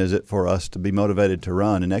important is it for us to be motivated to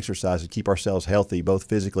run and exercise and keep ourselves healthy, both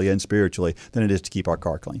physically and spiritually, than it is to keep our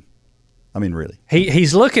car clean? I mean, really.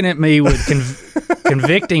 He's looking at me with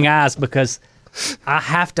convicting eyes because I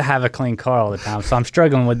have to have a clean car all the time. So I'm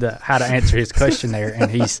struggling with how to answer his question there, and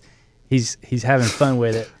he's having fun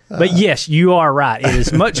with it. But yes, you are right. It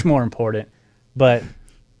is much more important, but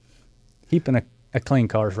keeping a clean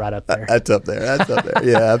car is right up there. That's up there.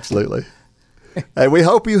 Yeah, absolutely. Hey, we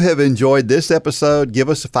hope you have enjoyed this episode. Give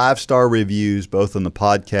us 5-star reviews, both on the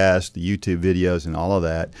podcast, the YouTube videos, and all of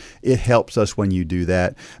that. It helps us when you do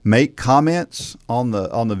that. Make comments on the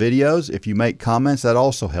videos. If you make comments, that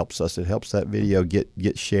also helps us. It helps that video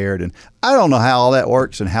get shared. And I don't know how all that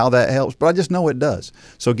works and how that helps, but I just know it does.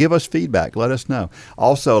 So give us feedback. Let us know.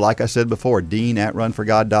 Also, like I said before,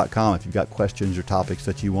 dean@runforgod.com. If you've got questions or topics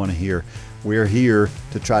that you want to hear, we're here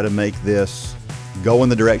to try to make this go in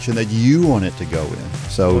the direction that you want it to go in.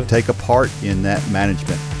 So take a part in that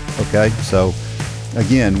management. Okay? So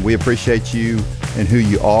again, we appreciate you and who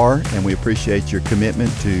you are, and we appreciate your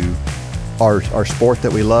commitment to our sport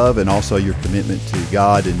that we love, and also your commitment to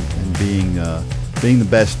God and being the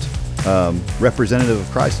best representative of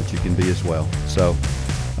Christ that you can be as well. So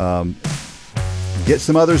get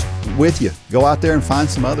some others with you. Go out there and find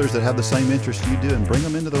some others that have the same interests you do and bring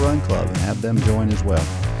them into the Run Club and have them join as well.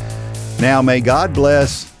 Now, may God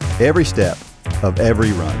bless every step of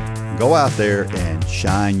every run. Go out there and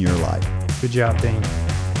shine your light. Good job, Dean.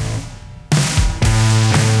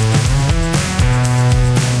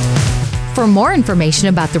 For more information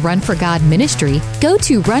about the Run for God ministry, go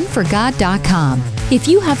to runforgod.com. If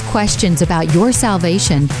you have questions about your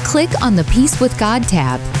salvation, click on the Peace with God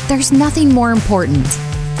tab. There's nothing more important.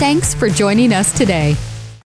 Thanks for joining us today.